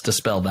 So let's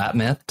dispel that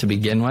myth to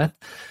begin with.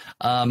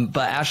 But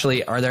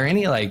Ashley, are there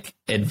any like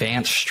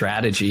advanced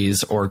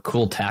strategies or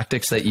cool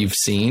tactics that you've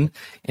seen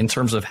in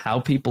terms of how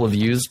people have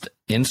used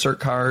insert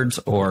cards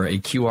or a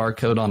QR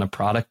code on a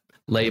product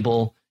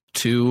label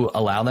to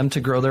allow them to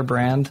grow their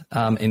brand,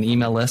 an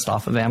email list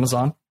off of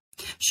Amazon?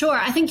 Sure.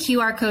 I think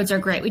QR codes are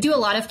great. We do a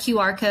lot of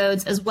QR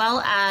codes as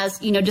well as,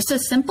 just a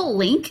simple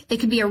link.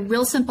 It could be a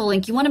real simple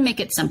link. You want to make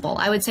it simple.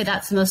 I would say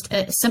that's the most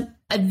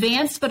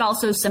advanced, but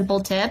also simple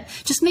tip.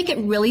 Just make it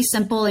really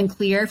simple and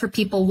clear for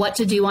people what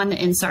to do on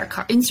the insert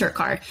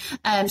card.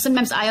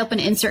 Sometimes I open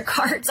insert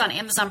cards on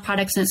Amazon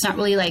products and it's not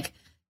really like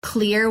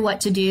clear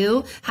what to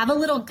do. Have a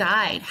little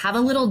guide, have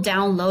a little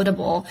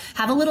downloadable,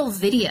 have a little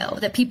video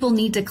that people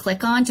need to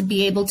click on to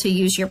be able to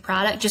use your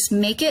product. Just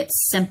make it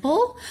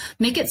simple,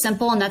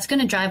 and that's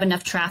going to drive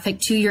enough traffic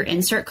to your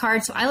insert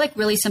card. So I like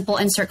really simple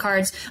insert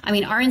cards. I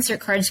mean, our insert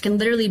cards can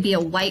literally be a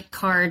white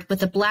card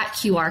with a black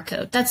QR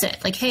code. That's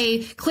it. Like,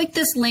 hey, click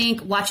this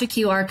link, watch a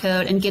QR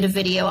code, and get a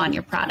video on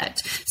your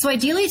product. So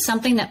ideally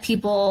something that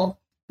people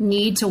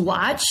need to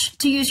watch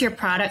to use your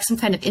product, some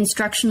kind of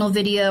instructional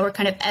video or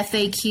kind of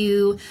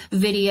FAQ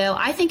video,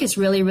 I think is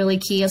really, really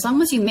key. As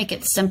long as you make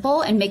it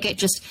simple and make it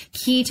just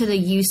key to the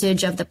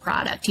usage of the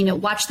product.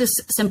 Watch this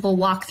simple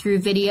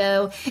walkthrough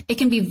video. It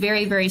can be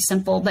very, very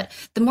simple, but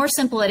the more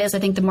simple it is, I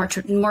think the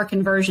more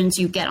conversions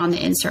you get on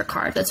the insert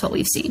card. That's what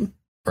we've seen.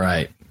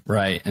 Right.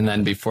 And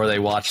then before they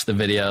watch the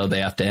video,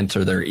 they have to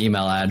enter their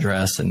email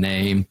address and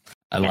name.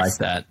 I like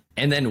that.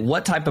 And then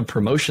what type of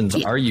promotions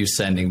are you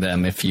sending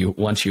them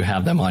once you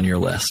have them on your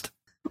list?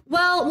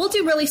 Well, we'll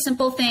do really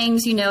simple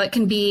things. It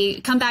can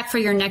be come back for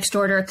your next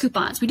order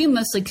coupons. We do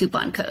mostly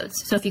coupon codes.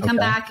 So if you come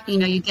back,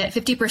 you get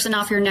 50%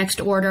 off your next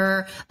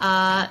order,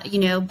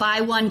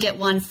 buy one, get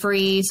one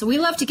free. So we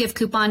love to give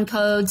coupon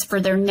codes for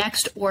their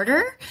next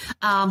order.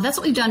 That's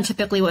what we've done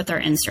typically with our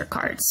insert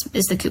cards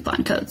is the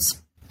coupon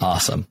codes.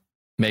 Awesome.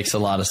 Makes a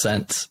lot of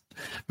sense.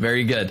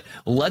 Very good.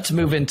 Let's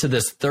move into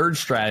this third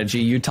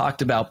strategy. You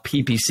talked about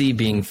PPC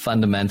being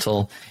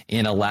fundamental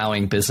in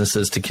allowing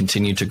businesses to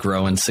continue to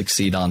grow and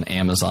succeed on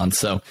Amazon.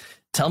 So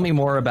tell me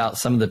more about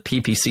some of the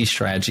PPC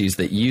strategies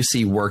that you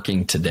see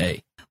working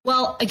today.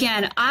 Well,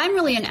 again, I'm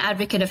really an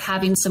advocate of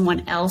having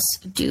someone else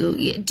do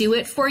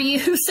it for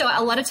you. So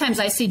a lot of times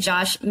I see,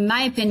 Josh, in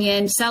my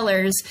opinion,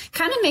 sellers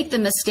kind of make the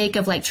mistake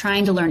of like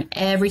trying to learn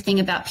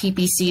everything about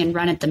PPC and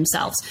run it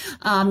themselves.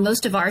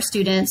 Most of our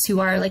students who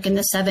are like in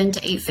the 7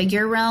 to 8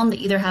 figure realm, they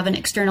either have an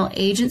external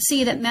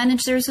agency that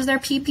manages their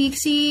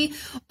PPC,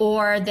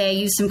 or they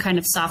use some kind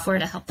of software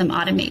to help them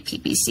automate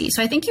PPC.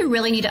 So I think you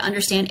really need to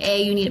understand,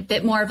 you need a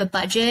bit more of a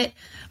budget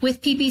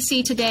with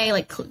PPC today.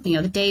 Like,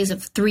 the days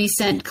of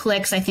 3-cent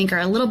clicks, I think, are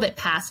a little bit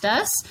past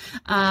us.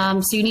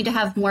 So you need to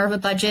have more of a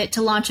budget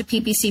to launch a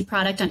PPC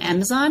product on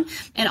Amazon.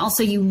 And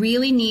also you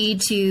really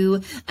need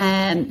to,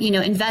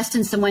 invest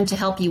in someone to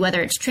help you,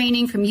 whether it's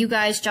training from you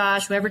guys,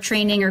 Josh, whatever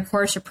training or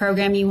course or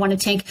program you want to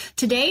take.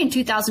 Today in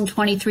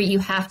 2023, you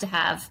have to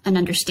have an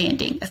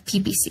understanding of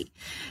PPC.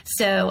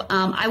 So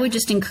I would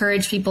just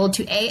encourage people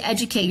to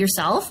educate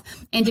yourself,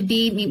 and to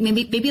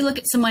maybe look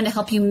at someone to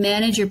help you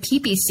manage your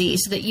PPC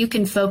so that you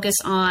can focus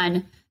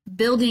on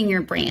building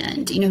your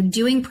brand,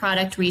 doing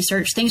product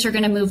research. Things are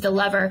going to move the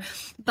lever.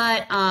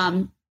 But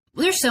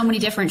there's so many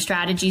different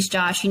strategies,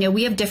 Josh.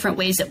 We have different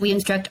ways that we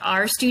instruct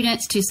our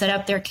students to set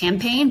up their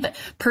campaign. But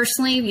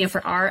personally,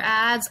 for our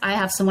ads, I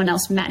have someone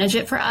else manage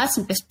it for us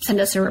and send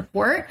us a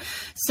report.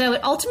 So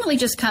it ultimately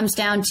just comes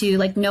down to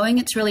like knowing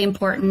it's really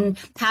important,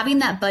 having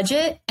that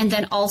budget, and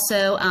then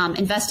also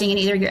investing in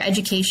either your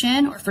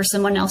education or for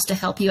someone else to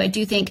help you. I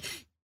do think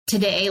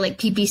today, like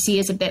PPC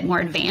is a bit more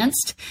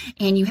advanced,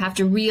 and you have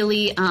to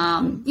really,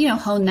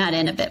 hone that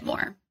in a bit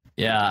more.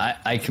 Yeah,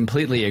 I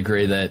completely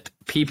agree that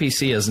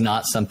PPC is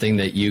not something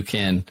that you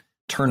can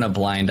turn a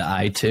blind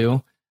eye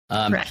to.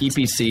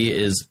 PPC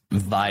is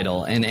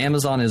vital, and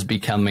Amazon is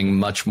becoming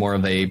much more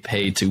of a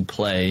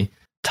pay-to-play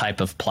type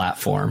of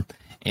platform.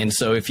 And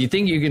so if you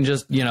think you can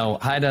just,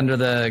 hide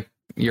under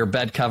your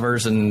bed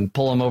covers and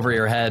pull them over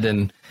your head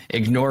and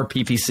ignore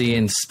PPC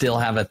and still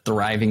have a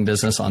thriving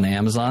business on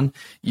Amazon,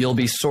 you'll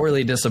be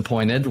sorely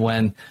disappointed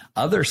when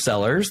other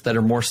sellers that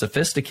are more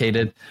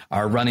sophisticated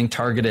are running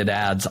targeted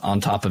ads on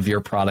top of your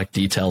product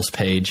details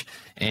page.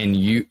 And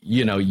you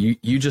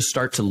just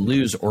start to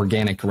lose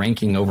organic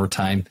ranking over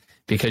time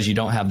because you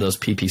don't have those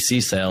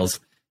PPC sales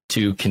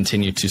to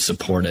continue to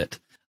support it.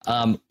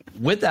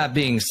 With that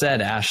being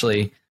said,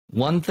 Ashley,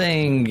 one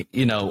thing,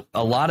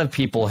 a lot of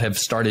people have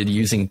started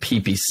using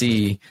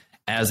PPC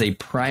as a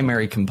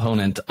primary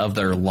component of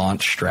their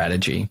launch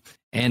strategy.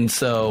 And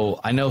so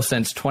I know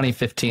since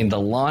 2015, the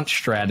launch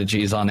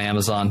strategies on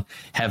Amazon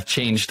have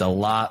changed a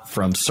lot,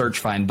 from search,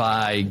 find,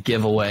 buy,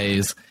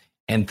 giveaways,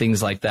 and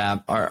things like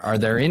that. Are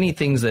there any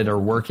things that are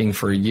working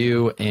for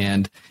you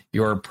and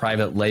your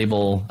private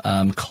label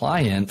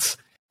clients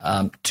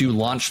to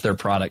launch their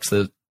products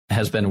that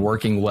has been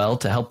working well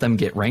to help them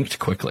get ranked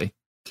quickly?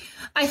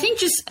 I think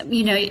just,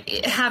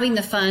 having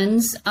the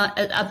funds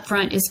up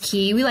front is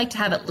key. We like to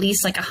have at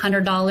least like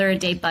 $100 a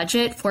day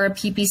budget for a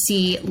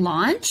PPC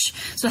launch.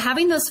 So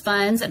having those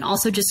funds, and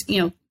also just,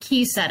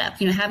 key setup,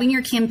 having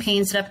your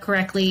campaign set up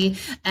correctly,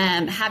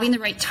 having the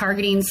right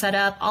targeting set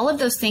up, all of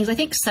those things. I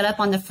think setup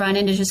on the front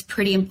end is just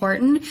pretty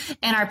important.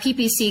 And our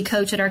PPC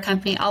coach at our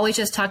company always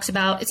just talks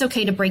about it's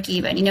okay to break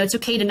even. It's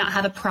okay to not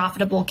have a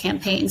profitable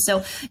campaign.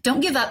 So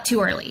don't give up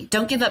too early.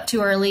 Don't give up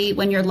too early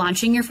when you're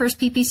launching your first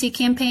PPC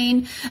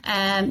campaign.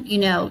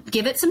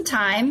 Give it some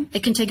time.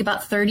 It can take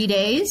about 30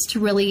 days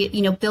to really,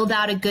 build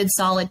out a good,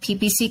 solid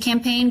PPC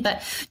campaign.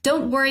 But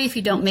don't worry if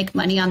you don't make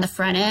money on the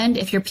front end.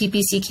 If your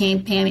PPC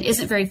campaign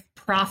isn't very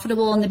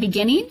profitable in the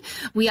beginning,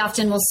 we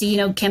often will see,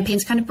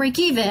 campaigns kind of break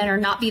even or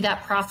not be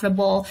that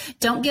profitable.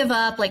 Don't give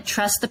up,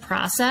 trust the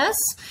process,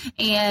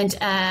 and,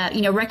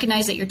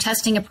 recognize that you're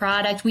testing a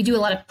product. We do a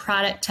lot of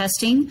product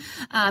testing.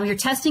 You're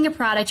testing a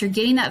product, you're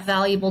getting that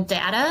valuable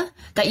data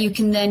that you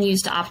can then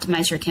use to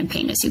optimize your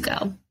campaign as you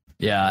go.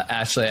 Yeah,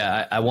 Ashley,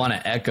 I want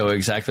to echo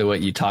exactly what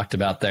you talked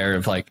about there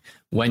of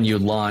when you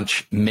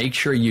launch, make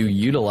sure you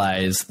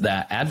utilize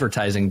that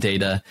advertising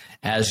data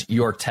as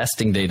your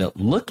testing data.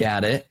 Look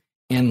at it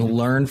and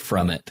learn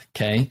from it.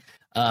 Okay.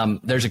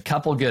 There's a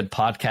couple good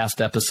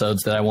podcast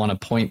episodes that I want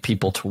to point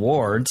people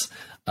towards.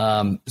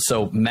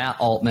 So Matt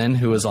Altman,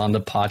 who is on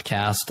the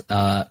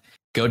podcast,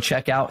 go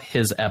check out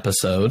his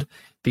episode,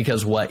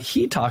 because what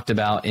he talked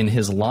about in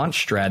his launch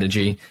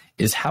strategy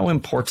is how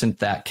important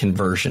that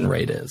conversion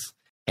rate is.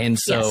 And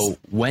so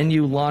when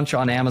you launch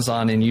on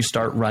Amazon and you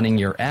start running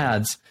your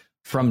ads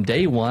from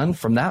day one,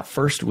 from that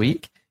first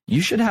week,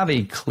 you should have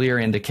a clear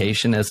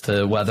indication as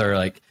to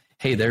whether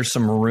hey, there's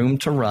some room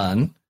to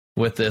run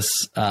with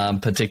this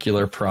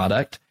particular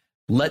product.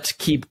 Let's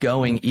keep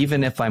going.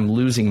 Even if I'm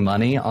losing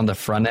money on the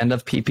front end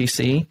of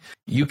PPC,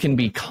 you can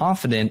be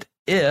confident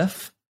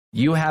if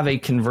you have a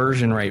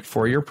conversion rate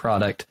for your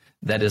product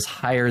that is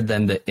higher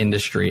than the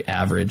industry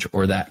average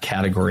or that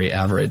category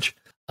average.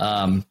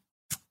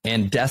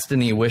 And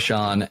Destiny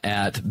Wishon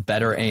at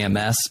Better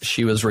AMS,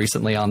 she was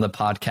recently on the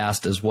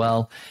podcast as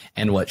well.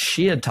 And what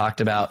she had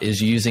talked about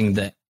is using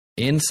the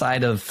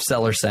inside of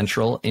Seller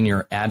Central in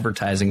your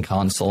advertising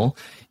console.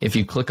 If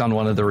you click on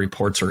one of the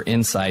reports or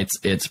insights,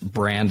 it's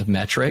brand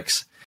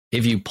metrics.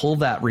 If you pull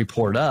that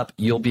report up,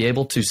 you'll be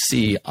able to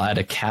see at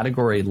a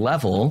category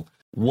level,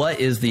 what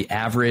is the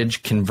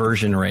average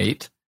conversion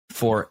rate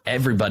for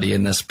everybody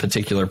in this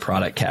particular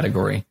product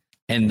category.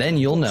 And then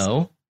you'll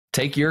know,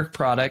 take your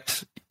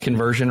product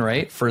conversion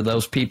rate for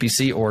those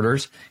PPC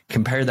orders,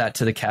 compare that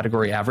to the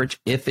category average.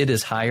 If it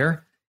is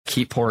higher,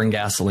 keep pouring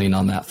gasoline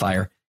on that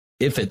fire.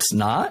 If it's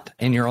not,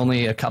 and you're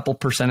only a couple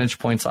percentage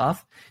points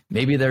off,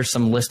 maybe there's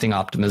some listing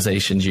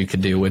optimizations you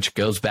could do, which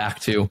goes back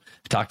to, we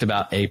talked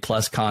about A+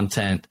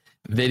 content,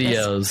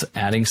 videos,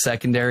 adding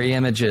secondary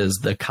images,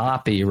 the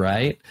copy,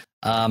 right?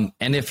 And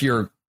if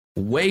you're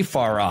way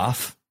far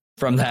off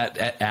from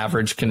that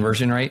average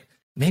conversion rate,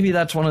 maybe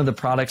that's one of the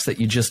products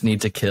that you just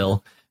need to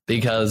kill,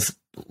 because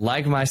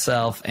like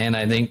myself, and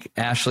I think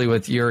Ashley,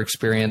 with your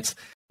experience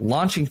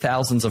launching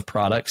thousands of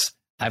products,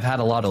 I've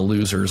had a lot of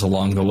losers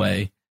along the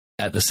way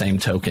at the same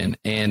token,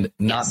 and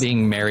not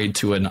being married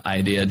to an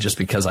idea just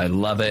because I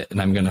love it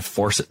and I'm going to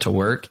force it to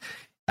work,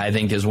 I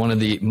think is one of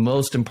the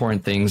most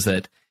important things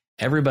that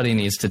everybody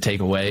needs to take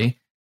away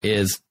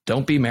is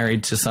don't be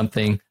married to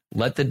something.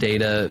 Let the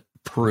data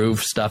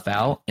prove stuff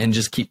out and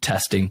just keep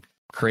testing,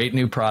 create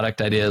new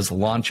product ideas,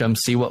 launch them,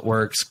 see what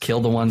works,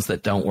 kill the ones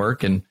that don't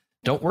work, and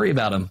don't worry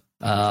about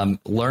them.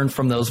 Learn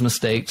from those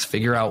mistakes,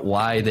 figure out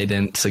why they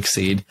didn't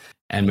succeed,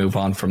 and move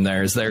on from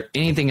there. Is there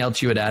anything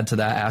else you would add to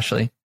that,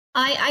 Ashley?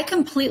 I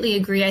completely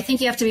agree. I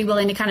think you have to be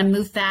willing to kind of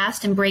move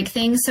fast and break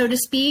things, so to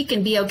speak,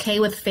 and be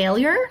okay with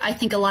failure. I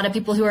think a lot of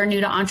people who are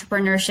new to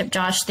entrepreneurship,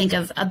 Josh, think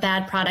of a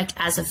bad product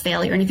as a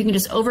failure. And if you can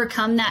just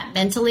overcome that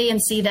mentally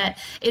and see that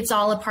it's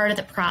all a part of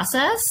the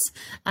process,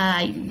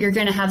 you're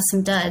going to have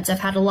some duds. I've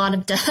had a lot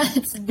of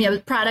duds,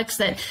 products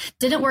that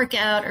didn't work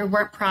out or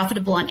weren't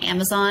profitable on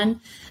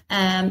Amazon.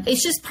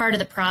 It's just part of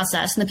the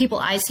process. And the people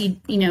I see,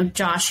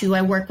 Josh, who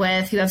I work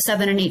with, who have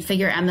 7- and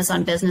 8-figure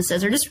Amazon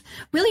businesses, are just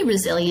really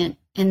resilient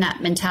in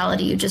that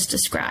mentality you just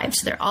described.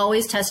 So they're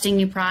always testing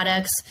new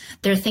products.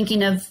 They're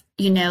thinking of,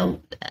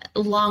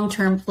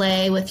 long-term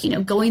play with,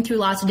 going through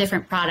lots of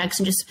different products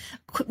and just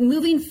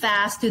moving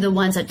fast through the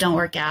ones that don't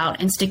work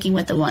out and sticking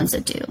with the ones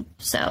that do.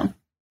 So,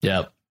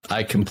 yep,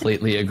 I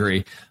completely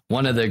agree.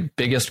 One of the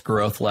biggest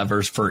growth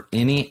levers for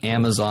any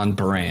Amazon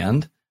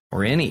brand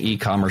or any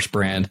e-commerce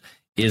brand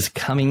is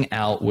coming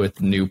out with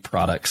new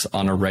products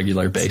on a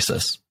regular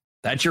basis.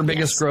 That's your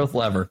biggest growth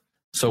lever.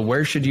 So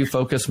where should you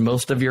focus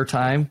most of your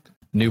time?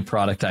 New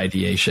product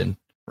ideation,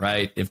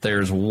 right? If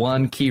there's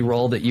one key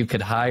role that you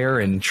could hire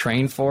and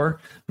train for,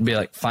 it'd be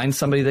like, find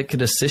somebody that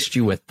could assist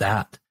you with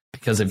that.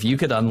 Because if you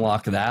could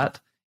unlock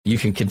that, you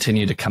can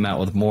continue to come out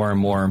with more and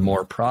more and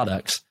more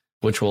products,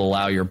 which will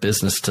allow your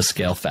business to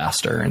scale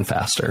faster and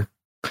faster.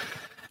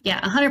 Yeah,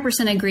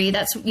 100% agree.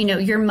 That's,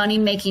 your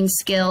money-making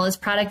skill is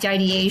product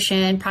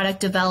ideation,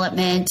 product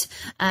development,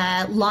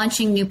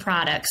 launching new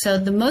products. So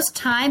the most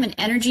time and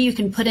energy you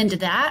can put into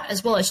that,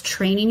 as well as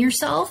training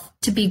yourself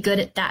to be good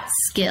at that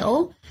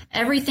skill.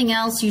 Everything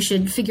else, you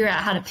should figure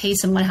out how to pay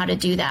someone how to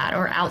do that,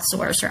 or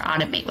outsource or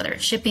automate, whether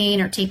it's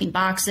shipping or taping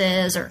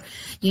boxes or,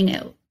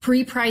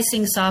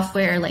 pre-pricing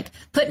software. Like,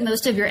 put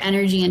most of your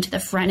energy into the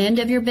front end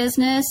of your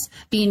business,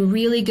 being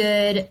really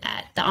good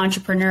at the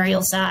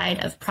entrepreneurial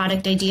side of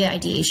product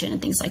ideation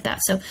and things like that.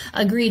 So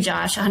agree,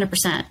 Josh,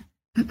 100%.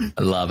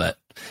 I love it.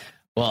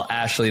 Well,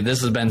 Ashley,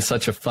 this has been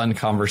such a fun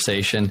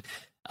conversation.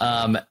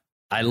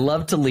 I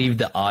love to leave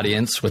the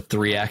audience with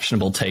 3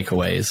 actionable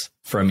takeaways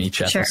from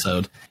each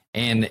episode. Sure.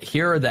 And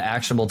here are the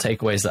actionable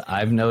takeaways that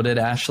I've noted,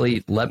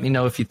 Ashley. Let me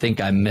know if you think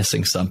I'm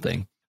missing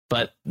something.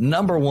 But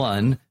number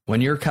 1,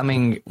 when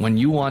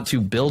you want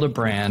to build a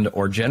brand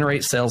or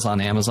generate sales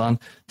on Amazon,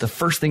 the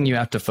first thing you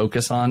have to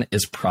focus on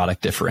is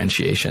product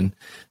differentiation.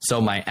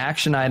 So my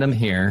action item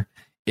here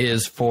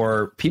is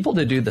for people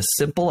to do the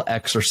simple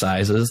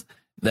exercises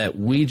that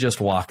we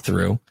just walked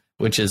through,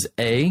 which is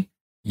A,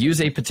 use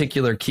a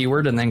particular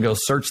keyword and then go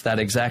search that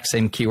exact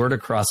same keyword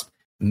across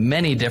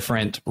many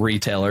different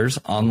retailers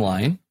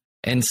online.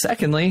 And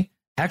secondly,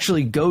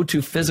 actually go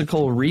to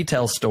physical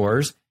retail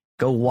stores,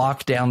 go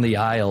walk down the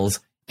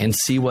aisles and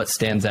see what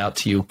stands out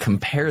to you.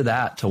 Compare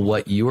that to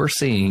what you are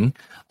seeing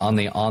on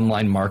the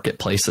online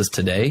marketplaces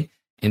today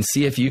and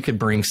see if you could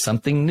bring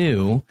something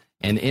new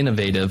and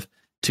innovative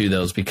to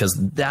those, because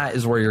that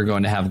is where you're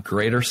going to have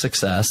greater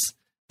success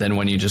than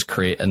when you just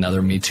create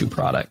another Me Too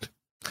product.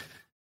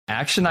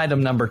 Action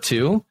item number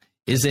 2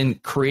 is in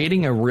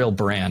creating a real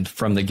brand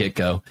from the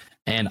get-go.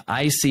 And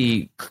I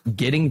see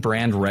getting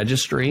brand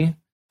registry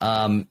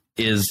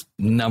is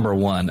number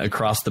one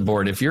across the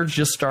board. If you're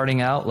just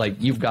starting out, like,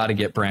 you've got to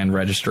get brand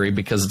registry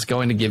because it's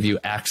going to give you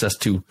access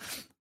to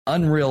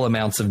unreal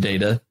amounts of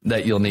data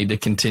that you'll need to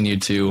continue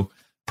to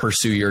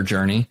pursue your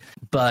journey.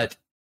 But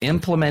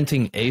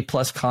implementing A+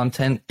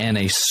 content and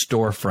a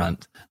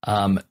storefront,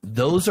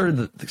 those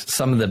are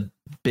some of the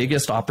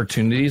biggest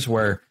opportunities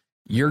where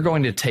you're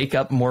going to take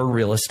up more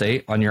real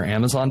estate on your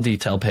Amazon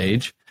detail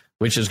page,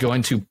 which is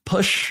going to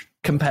push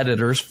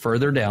competitors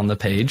further down the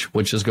page,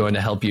 which is going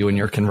to help you in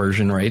your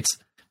conversion rates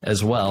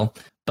as well.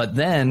 But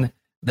then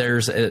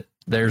there's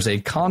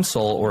a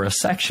console or a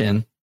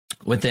section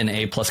within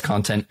A+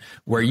 content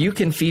where you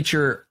can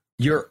feature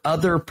your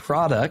other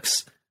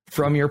products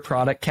from your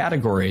product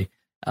category.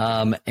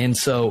 And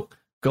so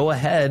go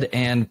ahead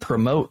and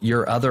promote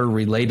your other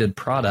related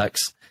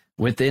products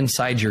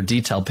inside your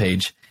detail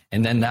page.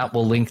 And then that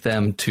will link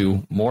them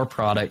to more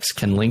products,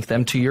 can link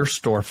them to your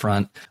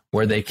storefront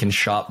where they can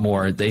shop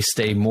more. They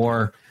stay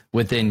more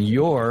within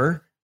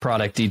your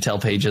product detail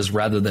pages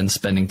rather than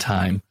spending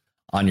time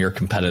on your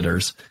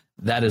competitors.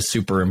 That is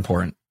super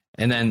important.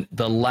 And then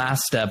the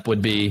last step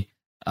would be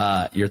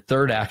your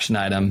third action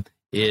item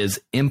is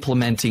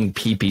implementing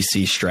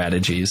PPC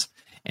strategies.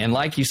 And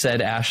like you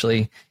said,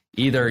 Ashley,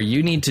 either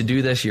you need to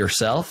do this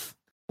yourself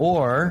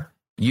or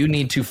you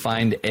need to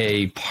find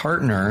a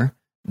partner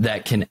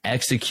that can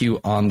execute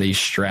on these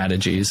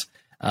strategies.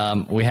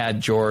 We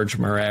had George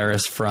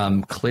Moreras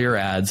from Clear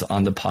Ads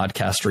on the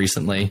podcast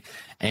recently.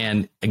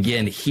 And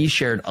again, he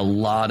shared a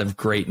lot of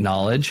great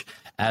knowledge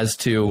as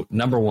to,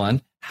 number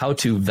one, how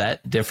to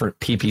vet different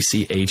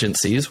PPC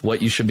agencies,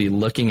 what you should be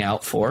looking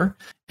out for.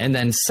 And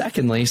then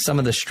secondly, some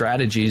of the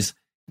strategies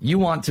you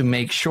want to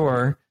make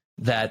sure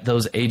that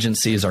those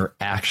agencies are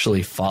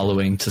actually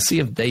following to see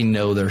if they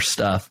know their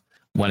stuff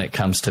when it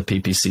comes to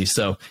PPC.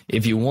 So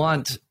if you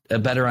want a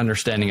better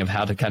understanding of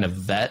how to kind of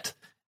vet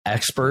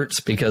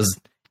experts, because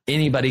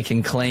anybody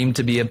can claim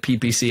to be a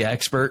PPC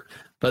expert,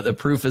 but the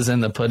proof is in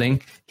the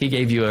pudding. He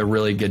gave you a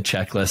really good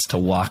checklist to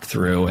walk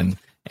through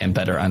and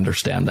better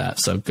understand that.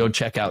 So go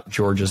check out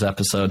George's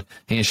episode. I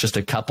think it's just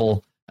a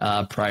couple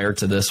prior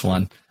to this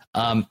one.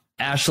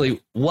 Ashley,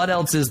 what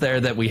else is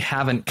there that we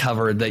haven't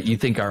covered that you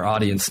think our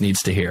audience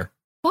needs to hear?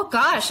 Well,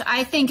 gosh,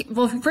 I think,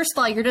 well, first of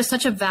all, you're just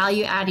such a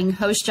value-adding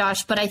host,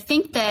 Josh, but I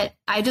think that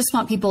I just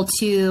want people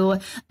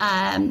to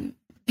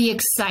be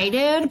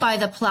excited by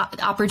the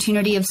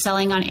opportunity of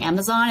selling on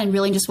Amazon and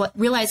really just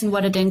realizing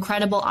what an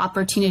incredible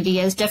opportunity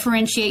is.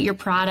 Differentiate your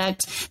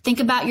product. Think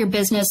about your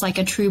business like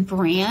a true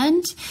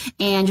brand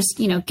and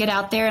just, get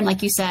out there and,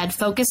 like you said,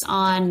 focus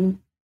on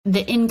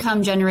the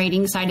income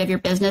generating side of your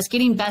business,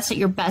 getting best at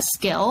your best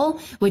skill,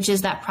 which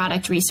is that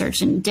product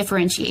research and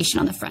differentiation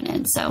on the front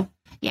end. So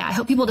yeah, I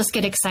hope people just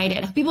get excited.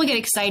 I hope people get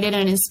excited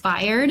and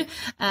inspired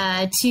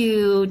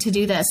to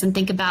do this and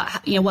think about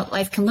what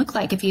life can look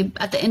like if you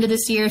at the end of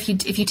this year if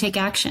you take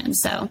action.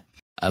 So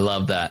I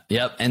love that.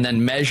 Yep, and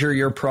then measure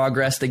your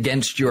progress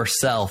against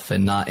yourself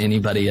and not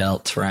anybody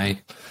else,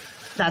 right?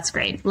 That's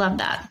great. Love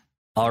that.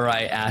 All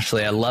right,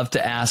 Ashley, I love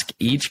to ask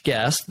each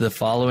guest the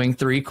following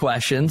 3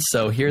 questions.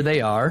 So here they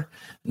are.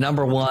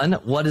 Number 1,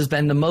 what has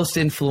been the most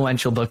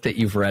influential book that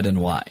you've read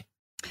and why?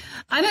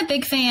 I'm a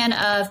big fan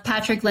of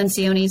Patrick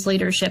Lencioni's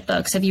leadership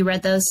books. Have you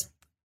read those?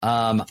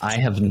 I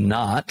have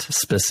not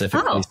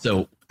specifically.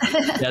 So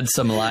shed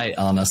some light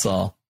on us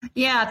all.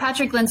 Yeah,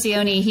 Patrick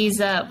Lencioni, he's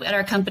at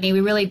our company.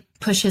 We really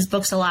push his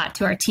books a lot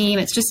to our team.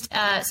 It's just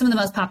some of the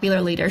most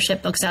popular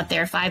leadership books out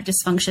there. 5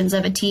 Dysfunctions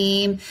of a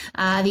Team,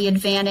 The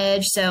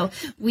Advantage. So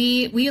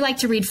we like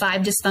to read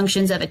 5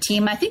 Dysfunctions of a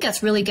Team. I think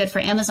that's really good for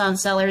Amazon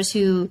sellers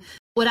who,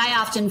 what I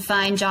often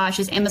find, Josh,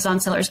 is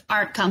Amazon sellers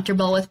aren't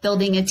comfortable with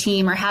building a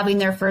team or having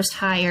their first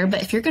hire.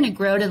 But if you're going to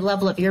grow to the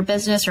level of your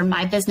business or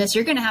my business,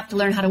 you're going to have to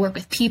learn how to work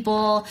with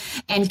people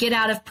and get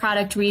out of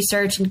product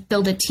research and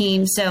build a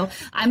team. So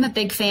I'm a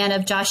big fan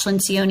of Patrick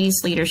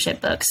Lencioni's leadership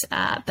books.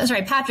 5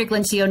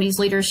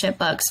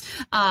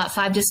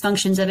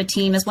 Dysfunctions of a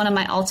Team is one of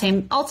my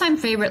all-time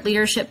favorite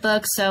leadership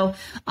books. So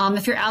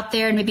if you're out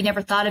there and maybe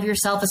never thought of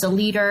yourself as a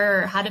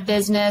leader or had a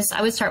business,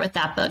 I would start with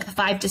that book,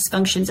 5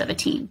 Dysfunctions of a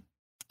Team.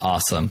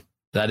 Awesome.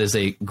 That is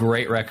a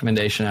great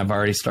recommendation. I've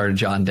already started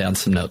jotting down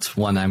some notes.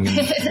 One I'm going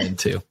to get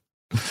into.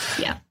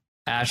 Yeah.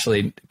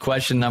 Ashley,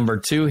 question number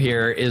 2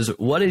 here is,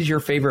 what is your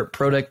favorite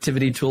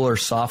productivity tool or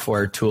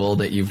software tool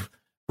that you've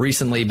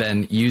recently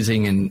been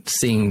using and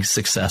seeing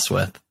success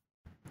with?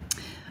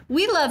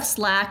 We love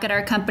Slack at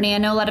our company. I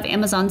know a lot of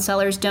Amazon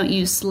sellers don't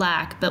use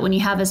Slack, but when you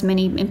have as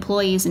many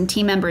employees and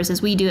team members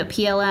as we do at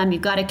PLM,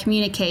 you've got to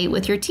communicate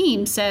with your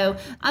team. So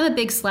I'm a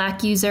big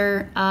Slack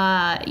user.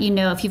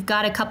 If you've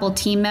got a couple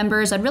team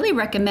members, I'd really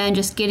recommend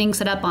just getting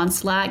set up on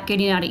Slack,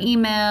 getting out of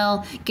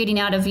email, getting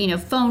out of,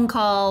 phone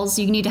calls.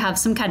 You need to have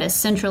some kind of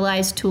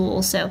centralized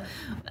tool. So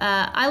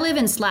I live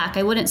in Slack.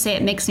 I wouldn't say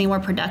it makes me more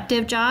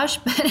productive, Josh,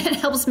 but it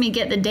helps me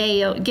get the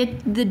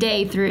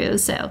day through.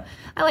 So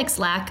I like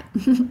Slack.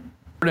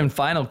 And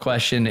final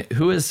question,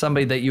 who is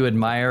somebody that you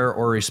admire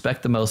or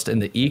respect the most in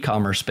the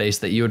e-commerce space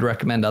that you would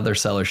recommend other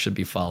sellers should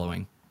be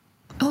following?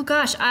 Oh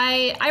gosh,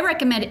 I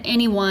recommend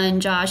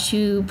anyone, Josh,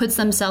 who puts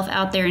themselves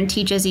out there and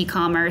teaches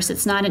e-commerce.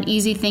 It's not an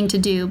easy thing to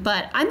do,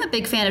 but I'm a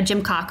big fan of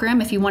Jim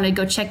Cockram. If you want to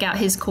go check out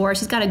his course,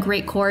 he's got a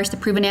great course, the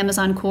Proven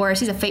Amazon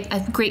course. He's a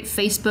great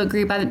Facebook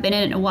group. I haven't been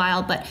in it in a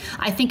while, but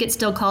I think it's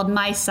still called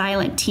My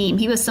Silent Team.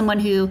 He was someone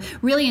who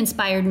really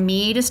inspired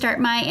me to start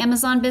my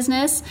Amazon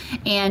business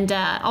and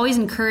always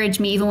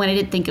encouraged me even when I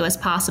didn't think it was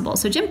possible.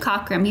 So Jim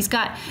Cockram, he's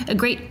got a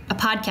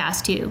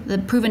podcast too, the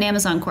Proven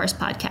Amazon course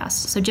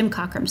podcast. So Jim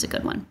Cockram's a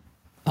good one.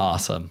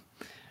 Awesome.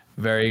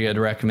 Very good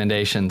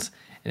recommendations.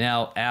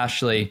 Now,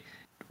 Ashley,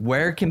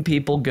 where can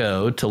people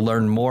go to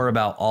learn more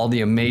about all the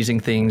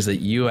amazing things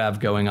that you have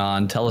going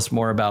on? Tell us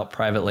more about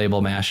Private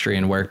Label Mastery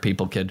and where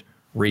people could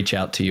reach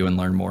out to you and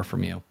learn more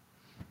from you.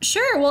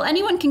 Sure. Well,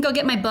 anyone can go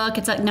get my book.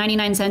 It's at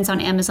 99 cents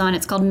on Amazon.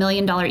 It's called $1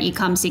 Million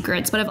Ecom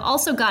Secrets. But I've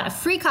also got a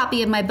free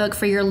copy of my book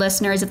for your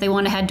listeners if they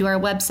want to head to our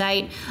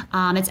website.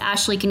 It's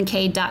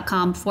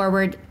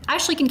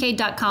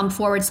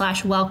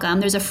ashleykinkead.com/welcome.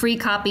 There's a free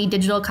copy,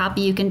 digital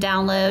copy you can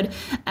download.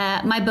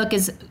 My book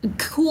is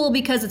cool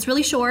because it's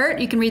really short.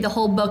 You can read the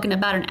whole book in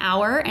about an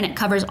hour, and it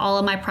covers all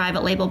of my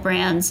private label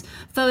brands,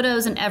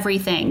 photos, and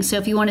everything. So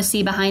if you want to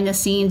see behind the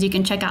scenes, you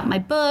can check out my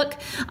book.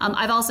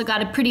 I've also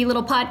got a pretty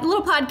little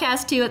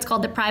podcast too. It's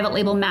called the Private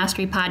Label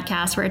Mastery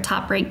Podcast. We're a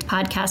top-ranked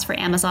podcast for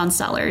Amazon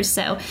sellers.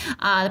 So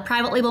the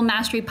Private Label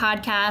Mastery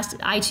Podcast,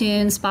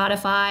 iTunes,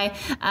 Spotify,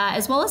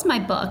 as well as my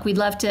book. We'd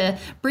love to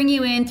bring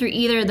you in through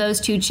either of those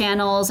two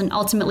channels and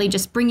ultimately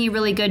just bring you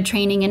really good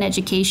training and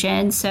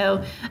education.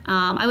 So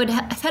I would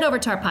head over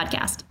to our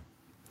podcast.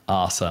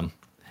 Awesome.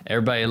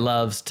 Everybody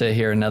loves to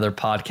hear another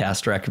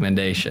podcast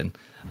recommendation.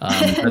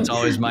 That's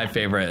always my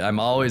favorite. I'm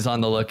always on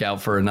the lookout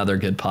for another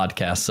good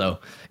podcast. So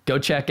go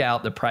check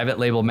out the Private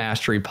Label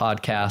Mastery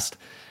Podcast.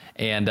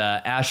 And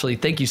Ashley,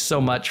 thank you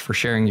so much for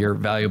sharing your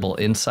valuable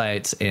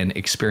insights and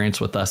experience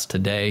with us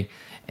today.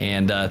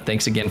 And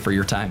thanks again for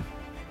your time.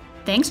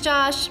 Thanks,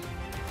 Josh.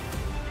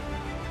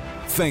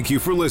 Thank you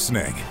for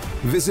listening.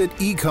 Visit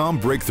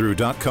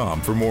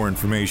ecombreakthrough.com for more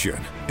information.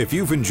 If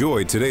you've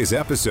enjoyed today's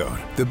episode,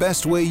 the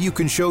best way you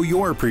can show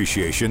your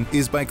appreciation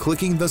is by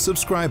clicking the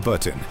subscribe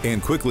button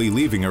and quickly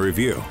leaving a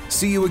review.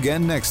 See you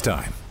again next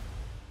time.